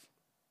of,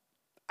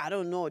 I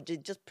don't know,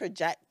 just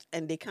project,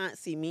 and they can't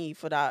see me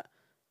for that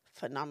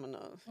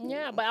phenomenal.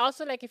 Yeah, but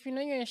also like, if you know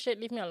you're in shit,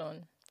 leave me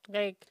alone.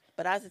 Like,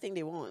 but that's the thing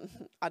they want.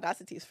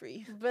 Audacity is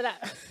free. But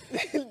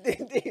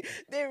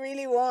they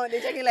really want.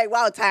 They're checking like,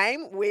 wow,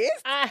 time waste.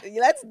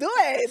 Let's do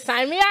it.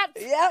 Sign me up.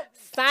 Yep.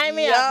 Sign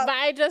me up. But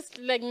I just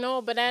like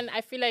no. But then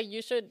I feel like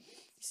you should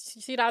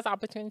see that as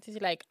opportunity.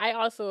 Like, I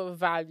also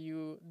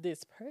value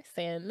this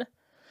person,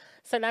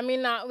 so let me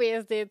not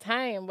waste their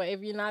time. But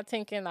if you're not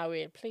thinking that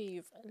way,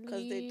 please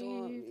because they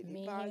don't really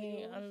me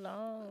value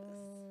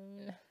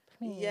alone.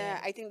 Yeah,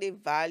 I think they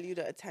value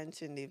the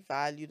attention. They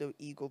value the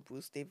ego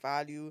boost. They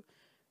value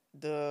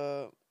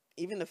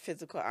even the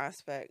physical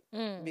aspect.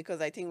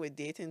 Because I think with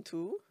dating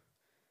too,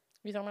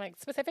 you don't like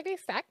specifically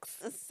sex.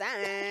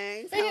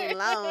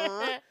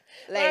 Hello.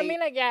 Like, I mean,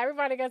 like, yeah,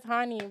 everybody gets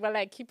horny, but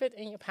like, keep it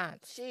in your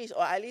pants. Sheesh,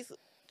 or at least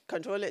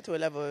control it to a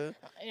level.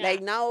 Yeah.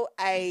 Like, now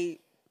I,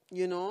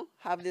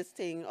 have this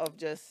thing of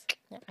just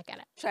I get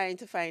it. Trying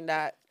to find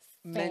that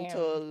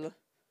mental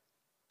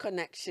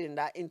connection,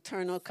 that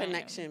internal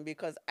connection,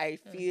 because I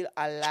feel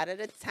a lot of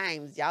the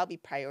times y'all be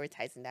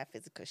prioritizing that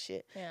physical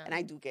shit, and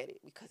I do get it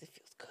because it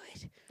feels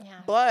good.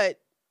 Yeah. But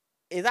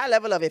is that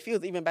level of it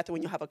feels even better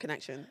when you have a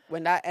connection,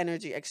 when that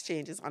energy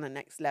exchange is on the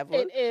next level.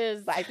 It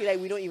is. But I feel like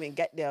we don't even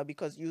get there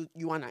because you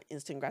want that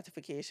instant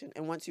gratification,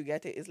 and once you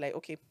get it, it's like,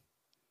 okay,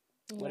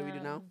 what do we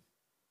do now?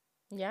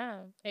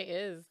 Yeah, it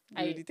is.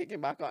 You really thinking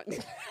back on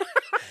it.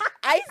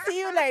 I see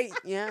you like,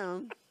 yeah.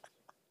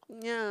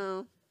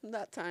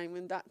 That time.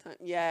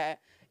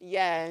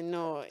 Yeah,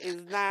 no,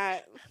 it's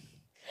not.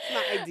 It's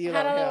not ideal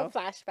Had a out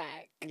little here.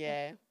 flashback.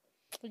 Yeah.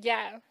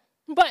 Yeah.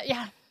 But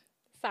yeah.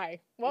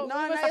 Sorry. What No, was no,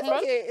 I it's talking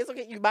about? okay. It's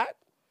okay. You back?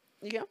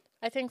 You here?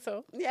 I think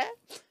so. Yeah.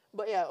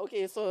 But yeah,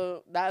 okay,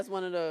 so that's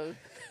one of the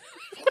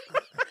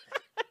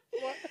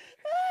What?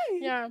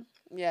 Yeah.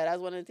 Yeah, that's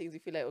one of the things you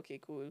feel like, okay,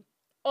 cool.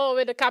 Oh,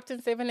 with the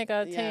Captain Save a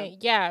Nigga Yeah. thing.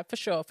 Yeah, for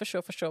sure.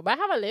 But I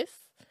have a list.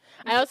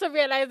 I also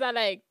realized that,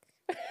 like...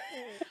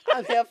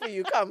 I'm here for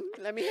you. Come,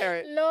 let me hear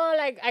it. No,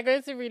 like, I'm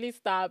going to really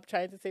stop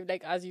trying to save,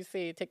 like, as you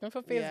say, take them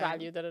for face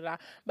value, da-da-da.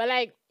 But,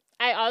 like,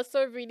 I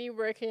also really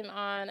working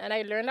on... And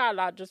I learned that a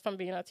lot just from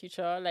being a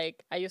teacher.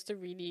 Like, I used to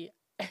really...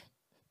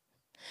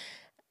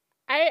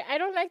 I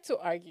don't like to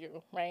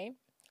argue, right?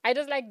 I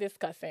just like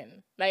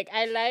discussing. Like,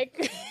 I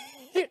like...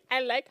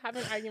 I like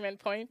having argument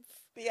points.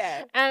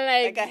 Yeah.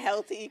 And Like a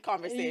healthy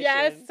conversation.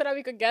 yes, so that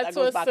we could get that to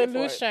goes a back and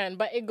forth. solution.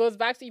 But it goes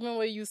back to even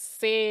what you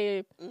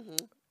say Mm-hmm.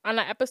 on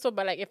an episode.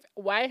 But like, if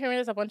why hearing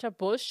is a bunch of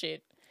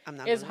bullshit, I'm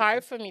not it's gonna hard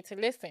listen. for me to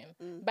listen.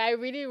 Mm. But I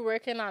really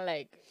working on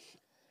like,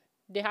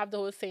 they have the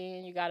whole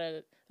saying you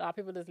gotta. A lot of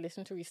people just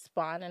listen to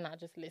respond and not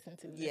just listen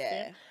to listen.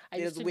 Yeah. I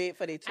Just used to wait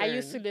for the turn. I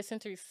used to listen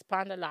to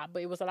respond a lot,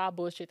 but it was a lot of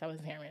bullshit I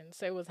was hearing,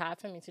 so it was hard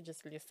for me to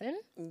just listen.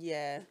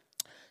 Yeah.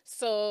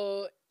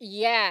 So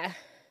yeah,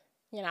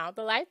 you know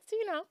the lights.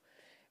 You know,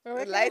 we're The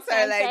working lights with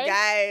are like, sensors.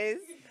 guys,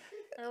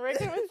 We're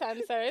working with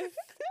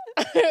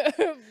sensors.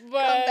 come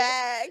But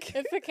back.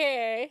 it's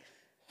okay.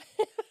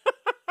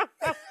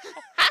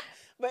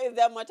 But is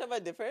there much of a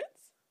difference?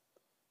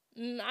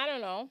 I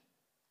don't know.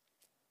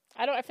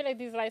 I feel like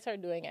these lights are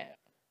doing it.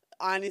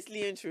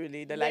 Honestly and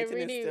truly, the They lighting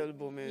really- is still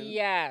booming.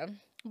 Yeah.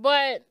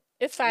 But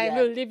it's fine. Yeah.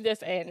 We'll leave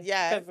this in.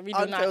 Yeah. 'Cause we do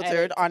not Unfiltered,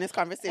 edit. honest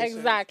conversation.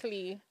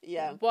 Exactly.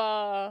 Yeah.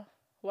 But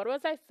what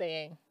was I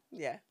saying?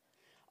 Yeah.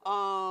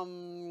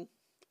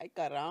 Ay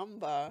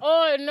caramba.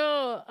 Oh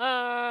no.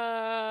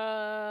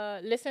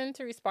 Listen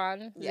to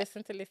respond. Yeah.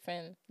 Listen to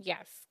listen.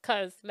 Yes.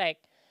 'Cause like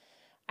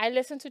I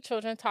listen to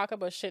children talk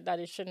about shit that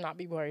they should not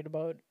be worried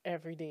about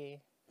every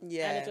day.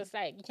 Yeah. And it's just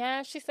like,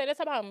 yeah, she said it's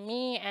about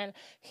me, and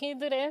he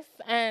did this,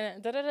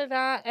 and da da da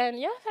da, and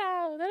yeah,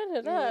 da da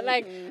da da.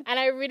 Like, Mhm. and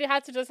I really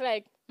had to just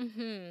like,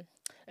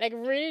 like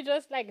really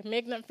just like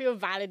make them feel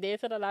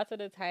validated a lot of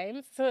the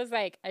times. So it's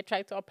like I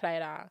try to apply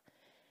that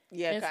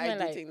Yeah, 'cause into I my do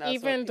life, think that's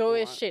even what though people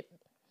it's want. shit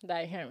that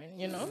I hearing,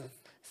 you know.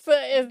 So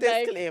it's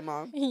like,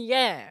 Disclaimer.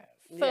 yeah.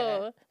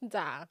 So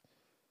da.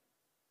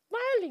 But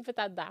I'll leave it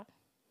at that.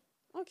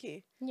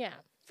 Okay. Yeah.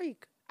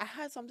 Freak. I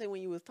had something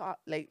when you was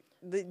like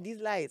these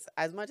lights.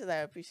 As much as I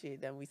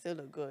appreciate them, we still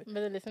look good.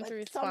 But listen to But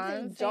response.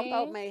 something jump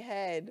out my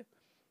head.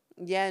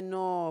 Yeah,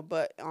 no,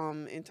 but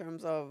in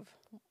terms of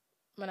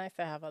When I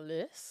say I have a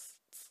list,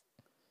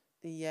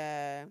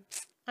 yeah,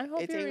 I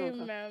hope It you ain't gonna come.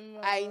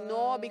 remember. I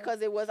know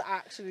because it was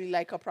actually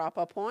like a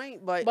proper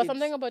point, but But it's-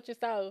 something about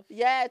yourself.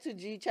 yeah, to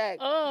G check.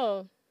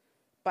 Oh,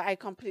 But I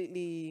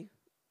completely,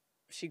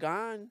 she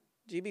gone.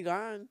 G be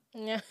gone.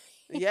 yeah.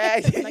 Yeah,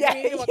 Like, you yeah,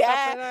 need to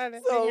yeah. walk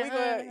up So and we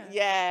down. go,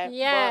 yeah,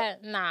 Yeah,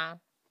 nah.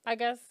 I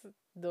guess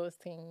those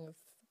things,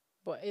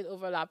 but it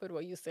overlap with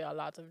what you say a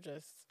lot of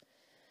just.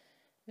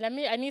 I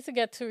need to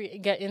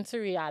get into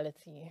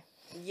reality.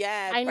 but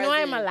yeah. I know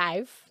I'm present.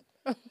 alive,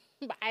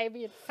 but I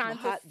be My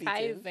heart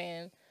beating.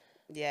 fantasizing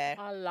Yeah,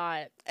 a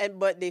lot.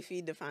 but they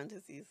feed the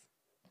fantasies.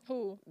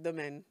 Who The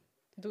men,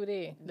 do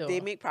they? they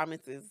make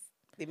promises.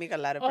 They make a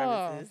lot of Oh,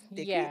 promises.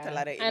 They yeah. create a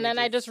lot of images. And then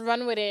I just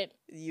run with it,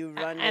 you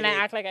run and with I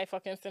it. act like I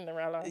fucking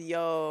Cinderella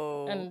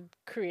Yo, and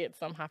create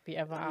some happy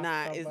ever after.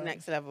 nah, it's but-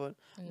 next level.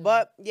 Mm.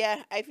 But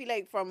yeah, I feel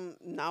like from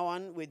now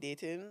on with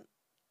dating,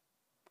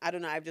 I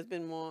don't know. I've just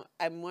been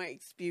I'm more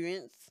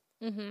experienced,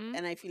 Mhm.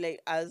 and I feel like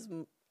as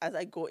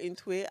I go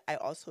into it, I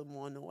also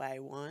more know what I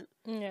want.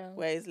 Yeah.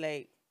 Where it's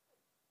like,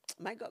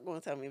 my gut gonna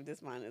tell me if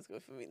this man is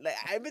good for me. Like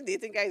I've been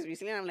dating guys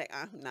recently, and I'm like,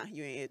 nah,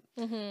 you ain't it.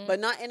 Mhm. But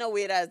not in a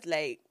way that's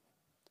like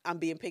I'm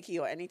being picky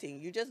or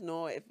anything. You just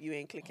know if you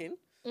ain't clicking.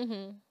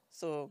 Mhm.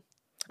 So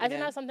I think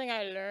yeah. that's something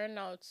I learned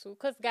now too.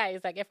 Cause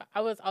guys, like if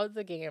I was out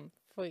the game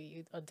for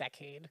a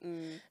decade,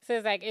 so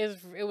it's like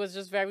it was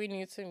just very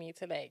new to me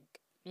to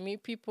like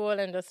meet people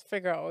and just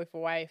figure out if a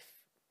wife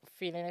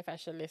feeling if I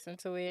should listen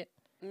to it.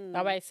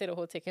 That's why I say the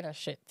whole taking a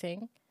shit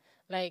thing.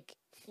 Like,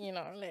 you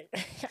know, like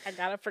I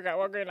gotta figure out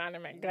what's going on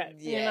in my gut.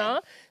 You Yeah.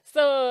 know?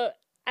 So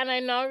and I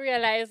now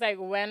realize like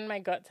when my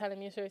gut telling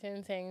me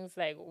certain things,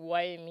 like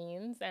what it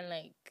means and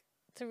like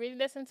to really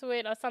listen to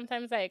it, or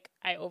sometimes like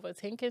I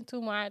overthink it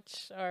too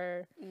much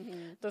or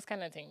those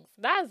kind of things.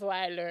 That's what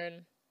I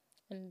learned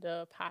in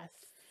the past.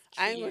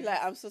 I ain't gonna years. lie,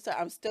 I'm so sorry.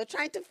 I'm still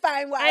trying to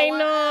find what I I want.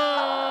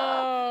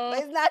 know.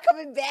 But it's not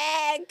coming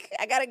back.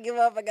 I gotta give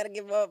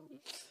up.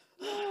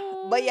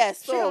 But yeah,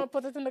 She gonna so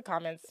put it in the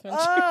comments.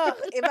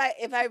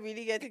 if I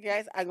really get to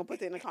guys, I'm gonna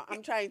put it in the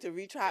I'm trying to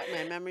retract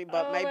my memory,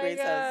 but Oh my my brain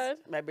says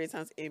God. my brain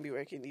sounds ain't be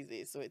working these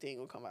days, so it ain't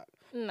gonna come back.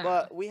 Nah.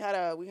 But we had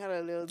a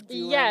little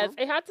Yes, dilemma.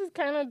 it had to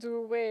kind of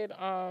do with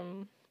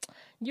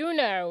you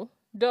know,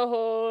 the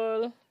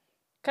whole.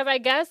 Because I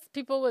guess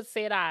people would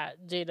say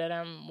that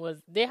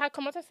Jada they had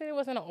come out and say it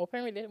was in an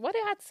open relationship. What they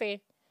had to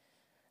say?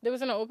 There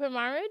was in an open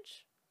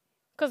marriage?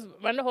 Because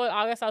when the whole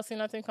August I'll see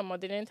nothing come out,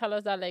 they didn't tell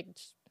us that, like,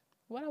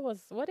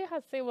 what they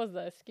had to say was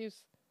the excuse.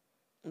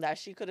 That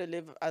she could have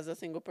lived as a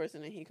single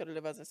person and he could have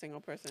lived as a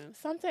single person.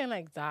 Something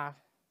like that.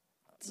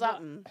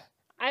 Something. But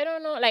I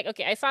don't know. Like,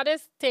 okay, I saw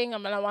this thing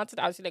and I wanted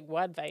to ask you, like,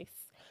 what advice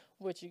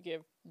would you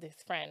give this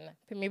friend?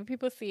 Maybe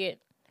people see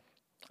it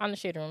on the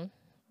shade room.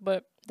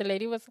 But the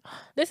lady was,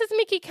 this is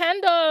Mickey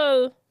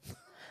Kendall.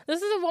 This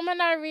is a woman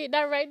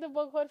that write the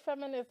book called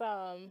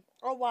Feminism.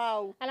 Oh,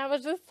 wow. And I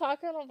was just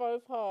talking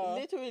about her.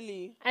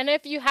 Literally. And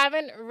if you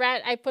haven't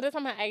read, I put it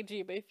on my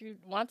IG, but if you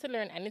want to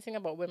learn anything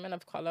about women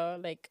of color,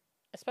 like,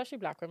 especially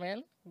black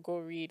women, go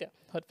read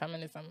Hood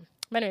Feminism.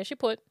 But anyway, she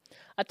put,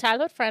 a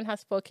childhood friend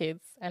has 4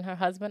 kids, and her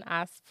husband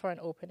asked for an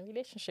open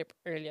relationship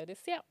earlier this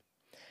year.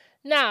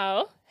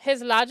 Now,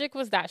 his logic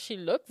was that she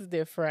looks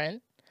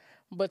different,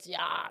 but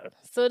y'all,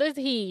 so does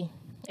he.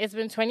 It's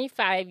been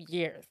 25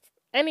 years.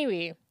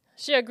 Anyway,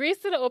 she agrees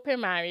to the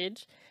open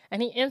marriage,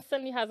 and he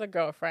instantly has a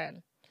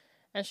girlfriend.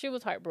 And she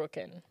was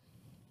heartbroken.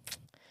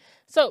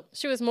 So,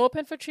 she was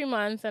moping for 3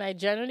 months, and I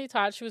genuinely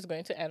thought she was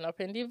going to end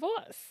up in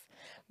divorce.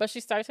 But she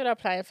started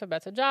applying for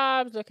better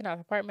jobs, looking at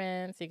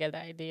apartments. You get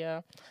the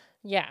idea.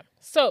 Yeah.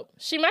 So,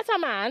 she met a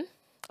man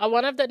at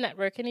one of the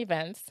networking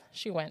events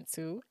she went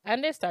to,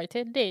 and they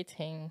started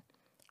dating.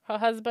 Her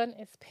husband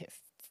is pissed.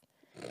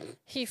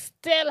 He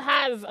still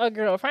has a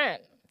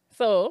girlfriend.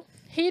 So,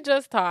 he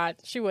just thought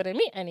she wouldn't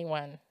meet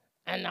anyone.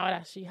 And now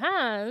that she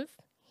has,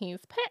 he's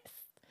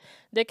pissed.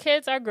 The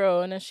kids are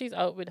grown and she's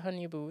out with her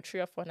new boo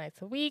 3 or 4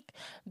 nights a week.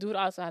 Dude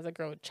also has a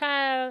grown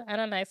child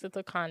and a nice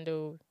little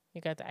condo.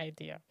 You get the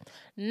idea.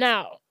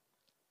 Now,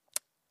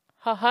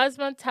 her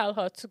husband tell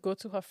her to go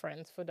to her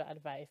friends for the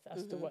advice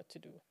as to what to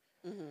do.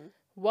 Mm-hmm.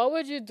 What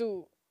would you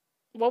do?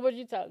 What would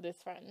you tell this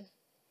friend?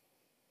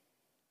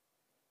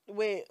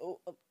 Wait,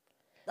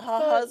 her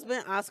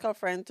husband asked her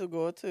friend to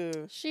go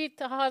to...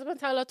 Her husband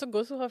tell her to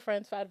go to her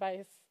friends for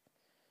advice.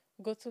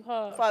 Go to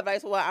her. For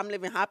advice, well, I'm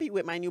living happy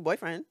with my new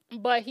boyfriend.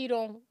 But he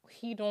don't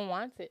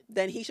want it.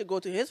 Then he should go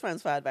to his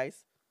friends for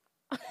advice.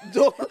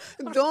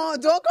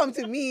 don't come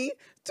to me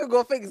to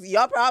go fix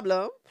your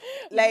problem.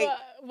 Like, but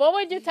what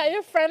would you tell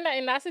your friend that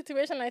in that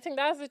situation? I think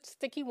that's a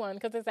sticky one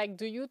because it's like,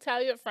 do you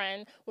tell your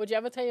friend? Would you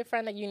ever tell your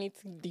friend that you need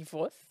to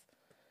divorce?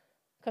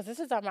 Because this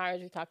is our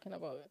marriage we're talking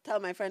about. Tell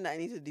my friend that I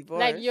need to divorce.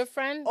 Like your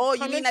friend. Oh,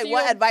 you mean like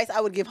what advice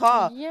I would give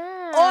her?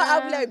 Yeah. Or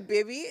I'll be like,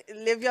 baby,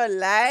 live your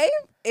life.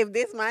 If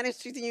this man is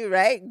treating you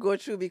right, go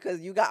through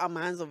because you got a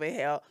man over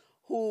here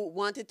who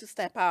wanted to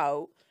step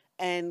out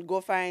and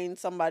go find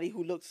somebody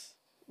who looks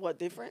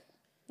different.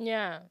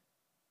 Yeah.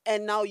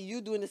 And now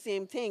you doing the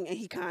same thing and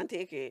he can't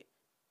take it.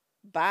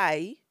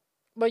 Bye.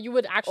 But you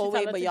would actually. Oh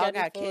wait, but y'all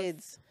got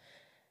kids.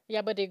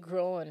 Yeah, but they're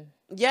grown.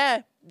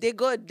 Yeah, they're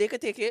good. They could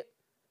take it.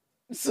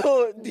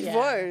 So divorce.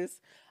 Yeah.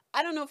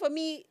 I don't know. For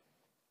me,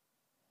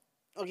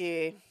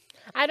 okay.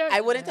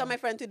 I wouldn't tell my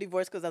friend to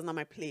divorce because that's not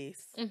my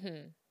place.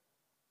 Mm-hmm.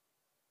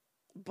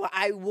 But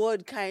I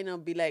would kind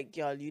of be like,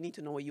 girl, you need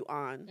to know what you're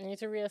on. You need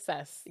to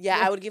reassess. Yeah,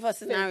 I would give her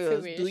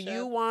scenarios. Do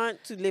you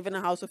want to live in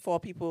a house with 4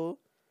 people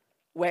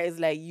where it's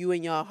like you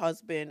and your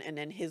husband and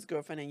then his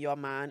girlfriend and your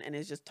man and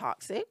it's just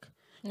toxic?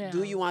 Yeah.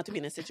 Do you want to be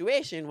in a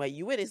situation where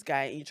you with this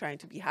guy and you're trying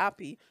to be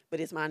happy, but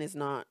this man is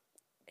not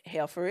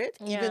here for it,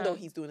 even though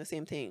he's doing the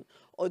same thing?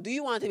 Or do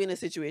you want to be in a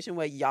situation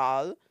where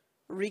y'all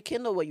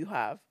rekindle what you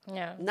have?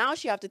 Yeah. Now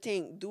she have to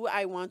think, do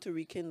I want to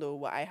rekindle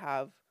what I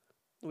have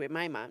with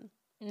my man?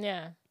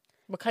 Yeah.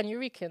 But can you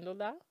rekindle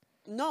that?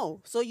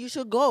 No. So you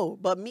should go.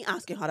 But me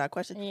asking her that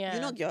question, you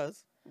know,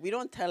 girls, we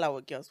don't tell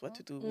our girls what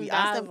to do. We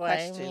ask them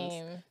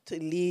questions to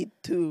lead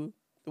to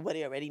what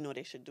they already know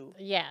they should do.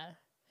 Yeah.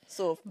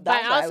 So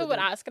that's but I also would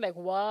ask, like,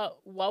 what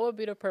would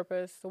be the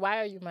purpose? Why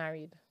are you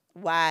married?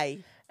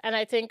 Why? And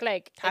I think,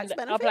 like, tax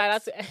benefits? Apply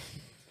that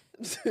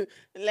to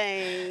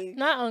like,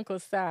 not Uncle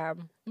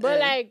Sam, but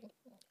like,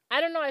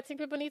 I don't know. I think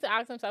people need to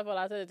ask themselves a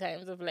lot of the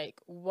times of like,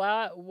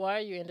 what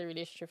are you in the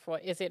relationship for?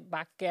 Is it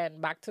back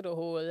to the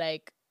whole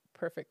like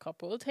perfect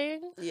couple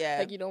thing? Yeah.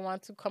 Like you don't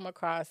want to come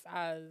across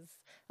as.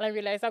 And I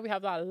realize that we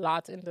have that a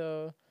lot in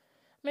the,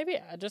 maybe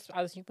just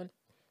as human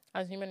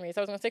race.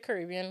 I was gonna say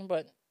Caribbean,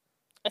 but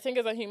I think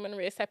it's a human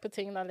race type of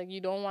thing that like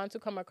you don't want to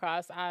come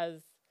across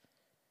as,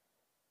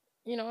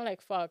 you know, like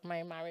fuck,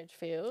 my marriage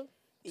failed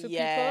to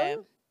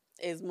people.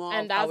 It's more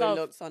and of how it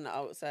looks on the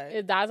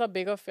outside. That's a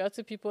bigger fear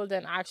to people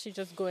than actually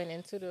just going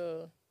into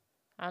the,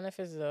 I don't know if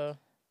it's the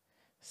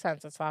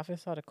census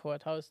office or the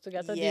courthouse to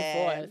get a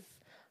divorce.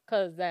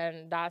 Because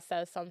then that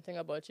says something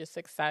about your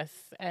success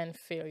and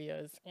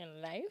failures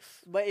in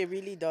life. But it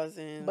really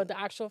doesn't. But the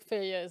actual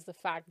failure is the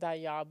fact that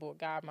y'all both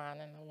got a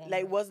man and a woman.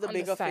 Like, what's the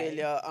bigger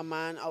failure? A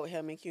man out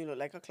here making you look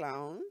like a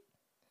clown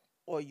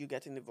or you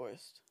getting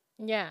divorced?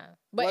 Yeah,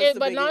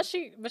 but now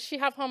she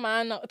have her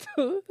man now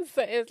too,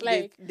 so it's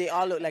like they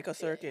all look like a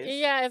circus.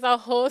 Yeah, it's a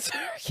whole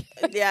circus.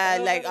 Yeah,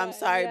 like I'm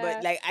sorry,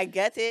 but like I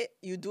get it.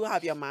 You do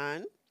have your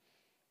man,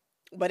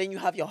 but then you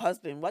have your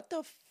husband. What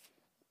the?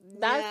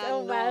 That's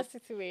a bad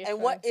situation.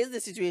 And what is the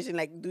situation?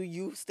 Like, do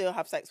you still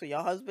have sex with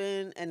your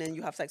husband, and then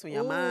you have sex with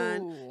your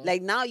man?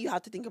 Like now you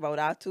have to think about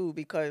that too,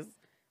 because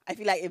I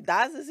feel like if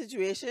that's the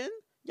situation,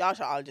 y'all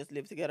should all just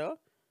live together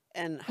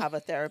and have a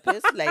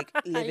therapist, like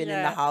living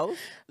in the house,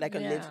 like a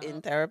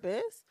live-in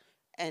therapist,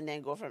 and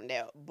then go from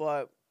there.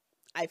 But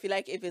I feel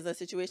like if it's a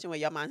situation where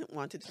your man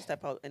wanted to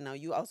step out and now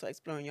you also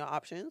exploring your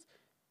options,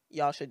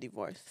 y'all should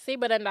divorce. See,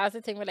 but then that's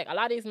the thing with like a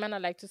lot of these men are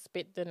like to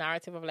spit the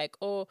narrative of like,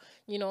 oh,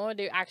 you know,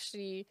 they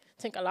actually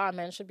think a lot of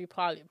men should be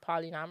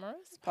polyamorous.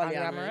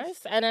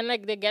 And then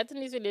like they get in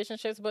these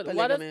relationships, but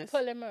polygamous.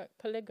 What is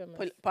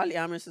polygamous?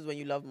 Polyamorous is when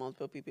you love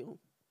multiple people.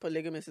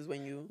 Polygamous is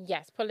when you...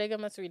 Yes,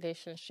 polygamous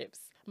relationships.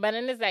 But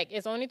then it's like,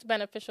 it's only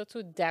beneficial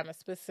to them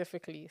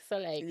specifically. So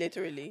like...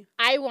 Literally.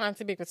 I want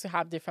to be able to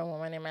have different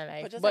women in my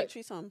life. But just like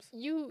threesomes.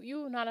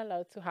 You're not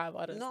allowed to have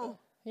others. No. Though.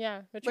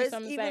 Yeah. But it's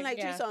even like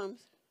threesomes.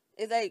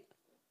 It's like,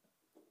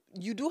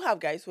 you do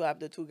have guys who have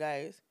the two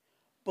guys,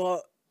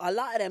 but a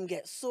lot of them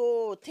get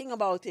so thing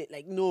about it.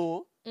 Like,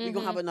 no, we're going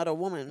to have another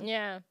woman.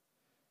 Yeah.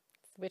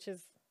 Which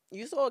is...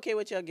 You so okay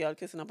with your girl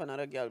kissing up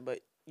another girl, but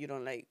you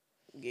don't like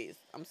gays.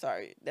 I'm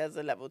sorry. There's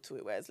a level to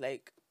it where it's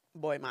like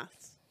boy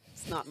maths.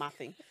 It's not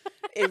mathing.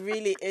 It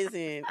really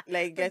isn't.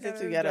 Like, get it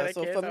together.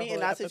 So for me,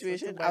 in that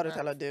situation, I would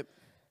tell her dip.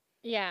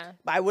 Yeah.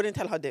 But I wouldn't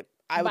tell her dip.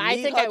 I would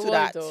lead her I to would,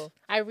 that. Though.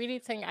 I really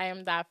think I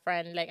am that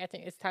friend. Like, I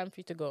think it's time for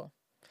you to go.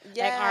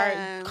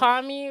 Yeah. Like,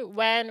 call me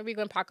when we're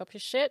going to pack up your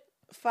shit.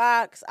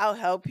 Facts. I'll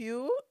help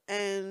you.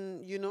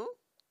 And, you know.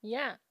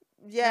 Yeah.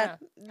 Yeah.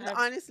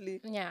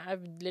 Honestly. Yeah,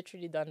 I've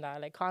literally done that.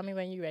 Like, call me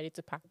when you're ready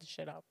to pack the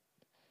shit up.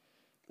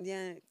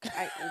 Yeah.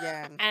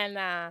 Yeah. And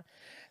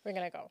we're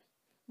going to go.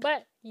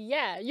 But,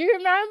 yeah. You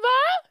remember?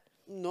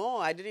 No,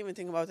 I didn't even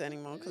think about it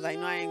anymore because I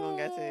know I ain't going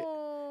to get it.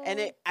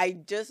 And I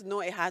just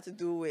know it had to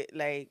do with,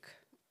 like...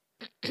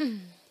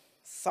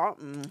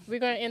 something. We're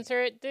going to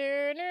insert...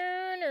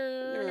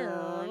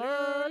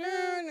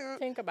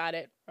 Think about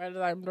it.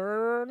 Eventually,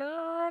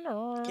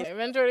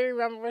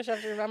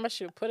 remember,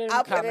 shoot. Put it in the comments.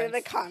 I'll put it in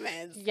the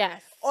comments.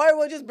 Yes. Or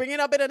we'll just bring it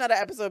up in another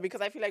episode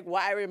because I feel like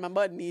what I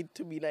remember need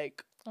to be,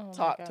 like,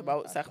 talked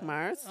about,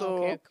 Sechmar.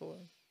 So, okay, cool.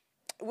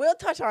 We'll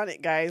touch on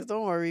it, guys.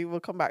 Don't worry. We'll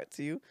come back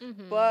to you.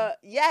 But,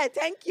 yeah,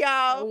 thank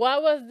y'all.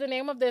 What was the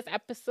name of this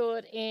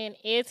episode in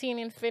 18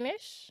 in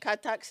Finnish? Yeah.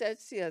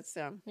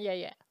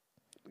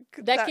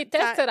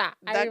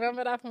 I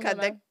remember that from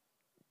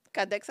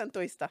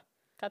Kahdeksantoista.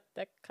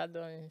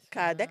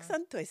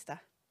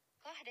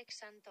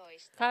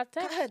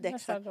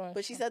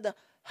 But she said the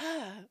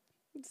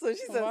so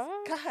she says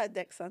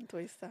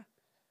Kahdeksantoista.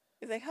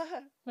 It's like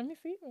Let me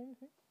see. You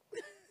see?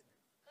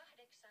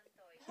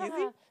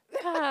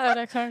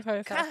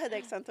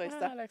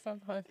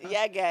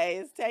 Yeah,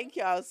 guys. Thank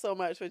y'all so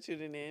much for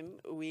tuning in.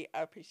 We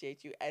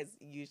appreciate you as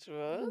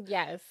usual.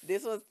 Yes.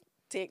 This was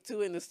take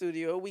 2 in the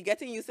studio. We're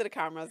getting used to the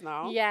cameras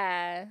now.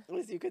 Yeah.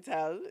 As you could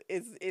tell.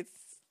 It's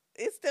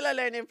still a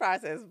learning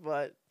process,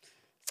 but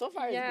so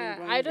far it's been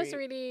going I just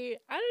great. really,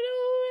 I don't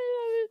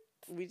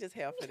know. We just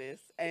here for this.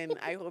 And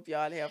I hope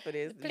y'all here for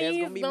this. Please There's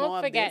gonna be don't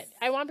more forget. of this.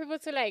 I want people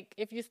to, like,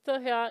 if you're still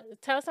here,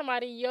 tell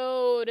somebody,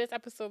 yo, this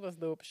episode was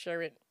dope.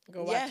 Share it.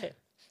 Go watch it.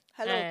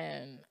 Hello.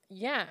 And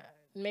yeah,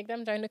 make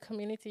them join the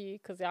community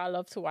because y'all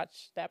love to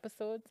watch the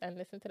episodes and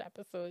listen to the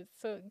episodes.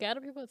 So get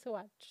other people to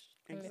watch.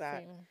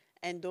 Exactly.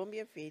 And don't be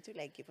afraid to,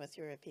 like, give us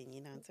your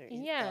opinion on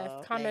certain Yes,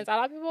 stuff. comments. Like, a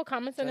lot of people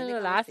commented in join the the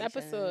last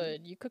conversation.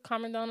 episode. You could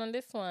comment down on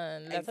this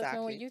one. Let us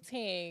know what you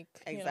think.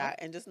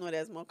 Exactly. And just know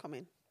there's more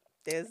coming.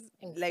 There's,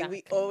 like we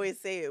Exactly. always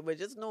say it, but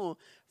just know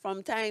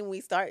from time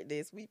we start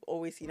this, we've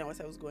always seen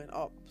ourselves going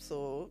up.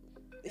 So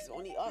it's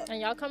only up.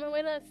 And y'all coming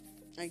with us.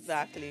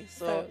 Exactly.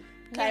 So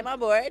climb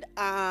aboard.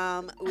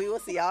 We will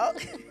see y'all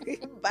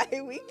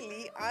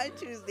bi-weekly on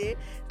Tuesday.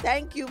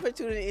 Thank you for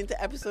tuning into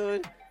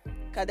episode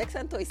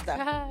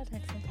Kahdeksantoista.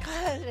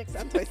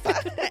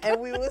 And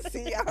we will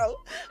see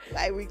y'all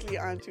bi-weekly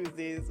on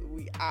Tuesdays.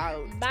 We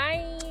out.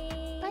 Bye.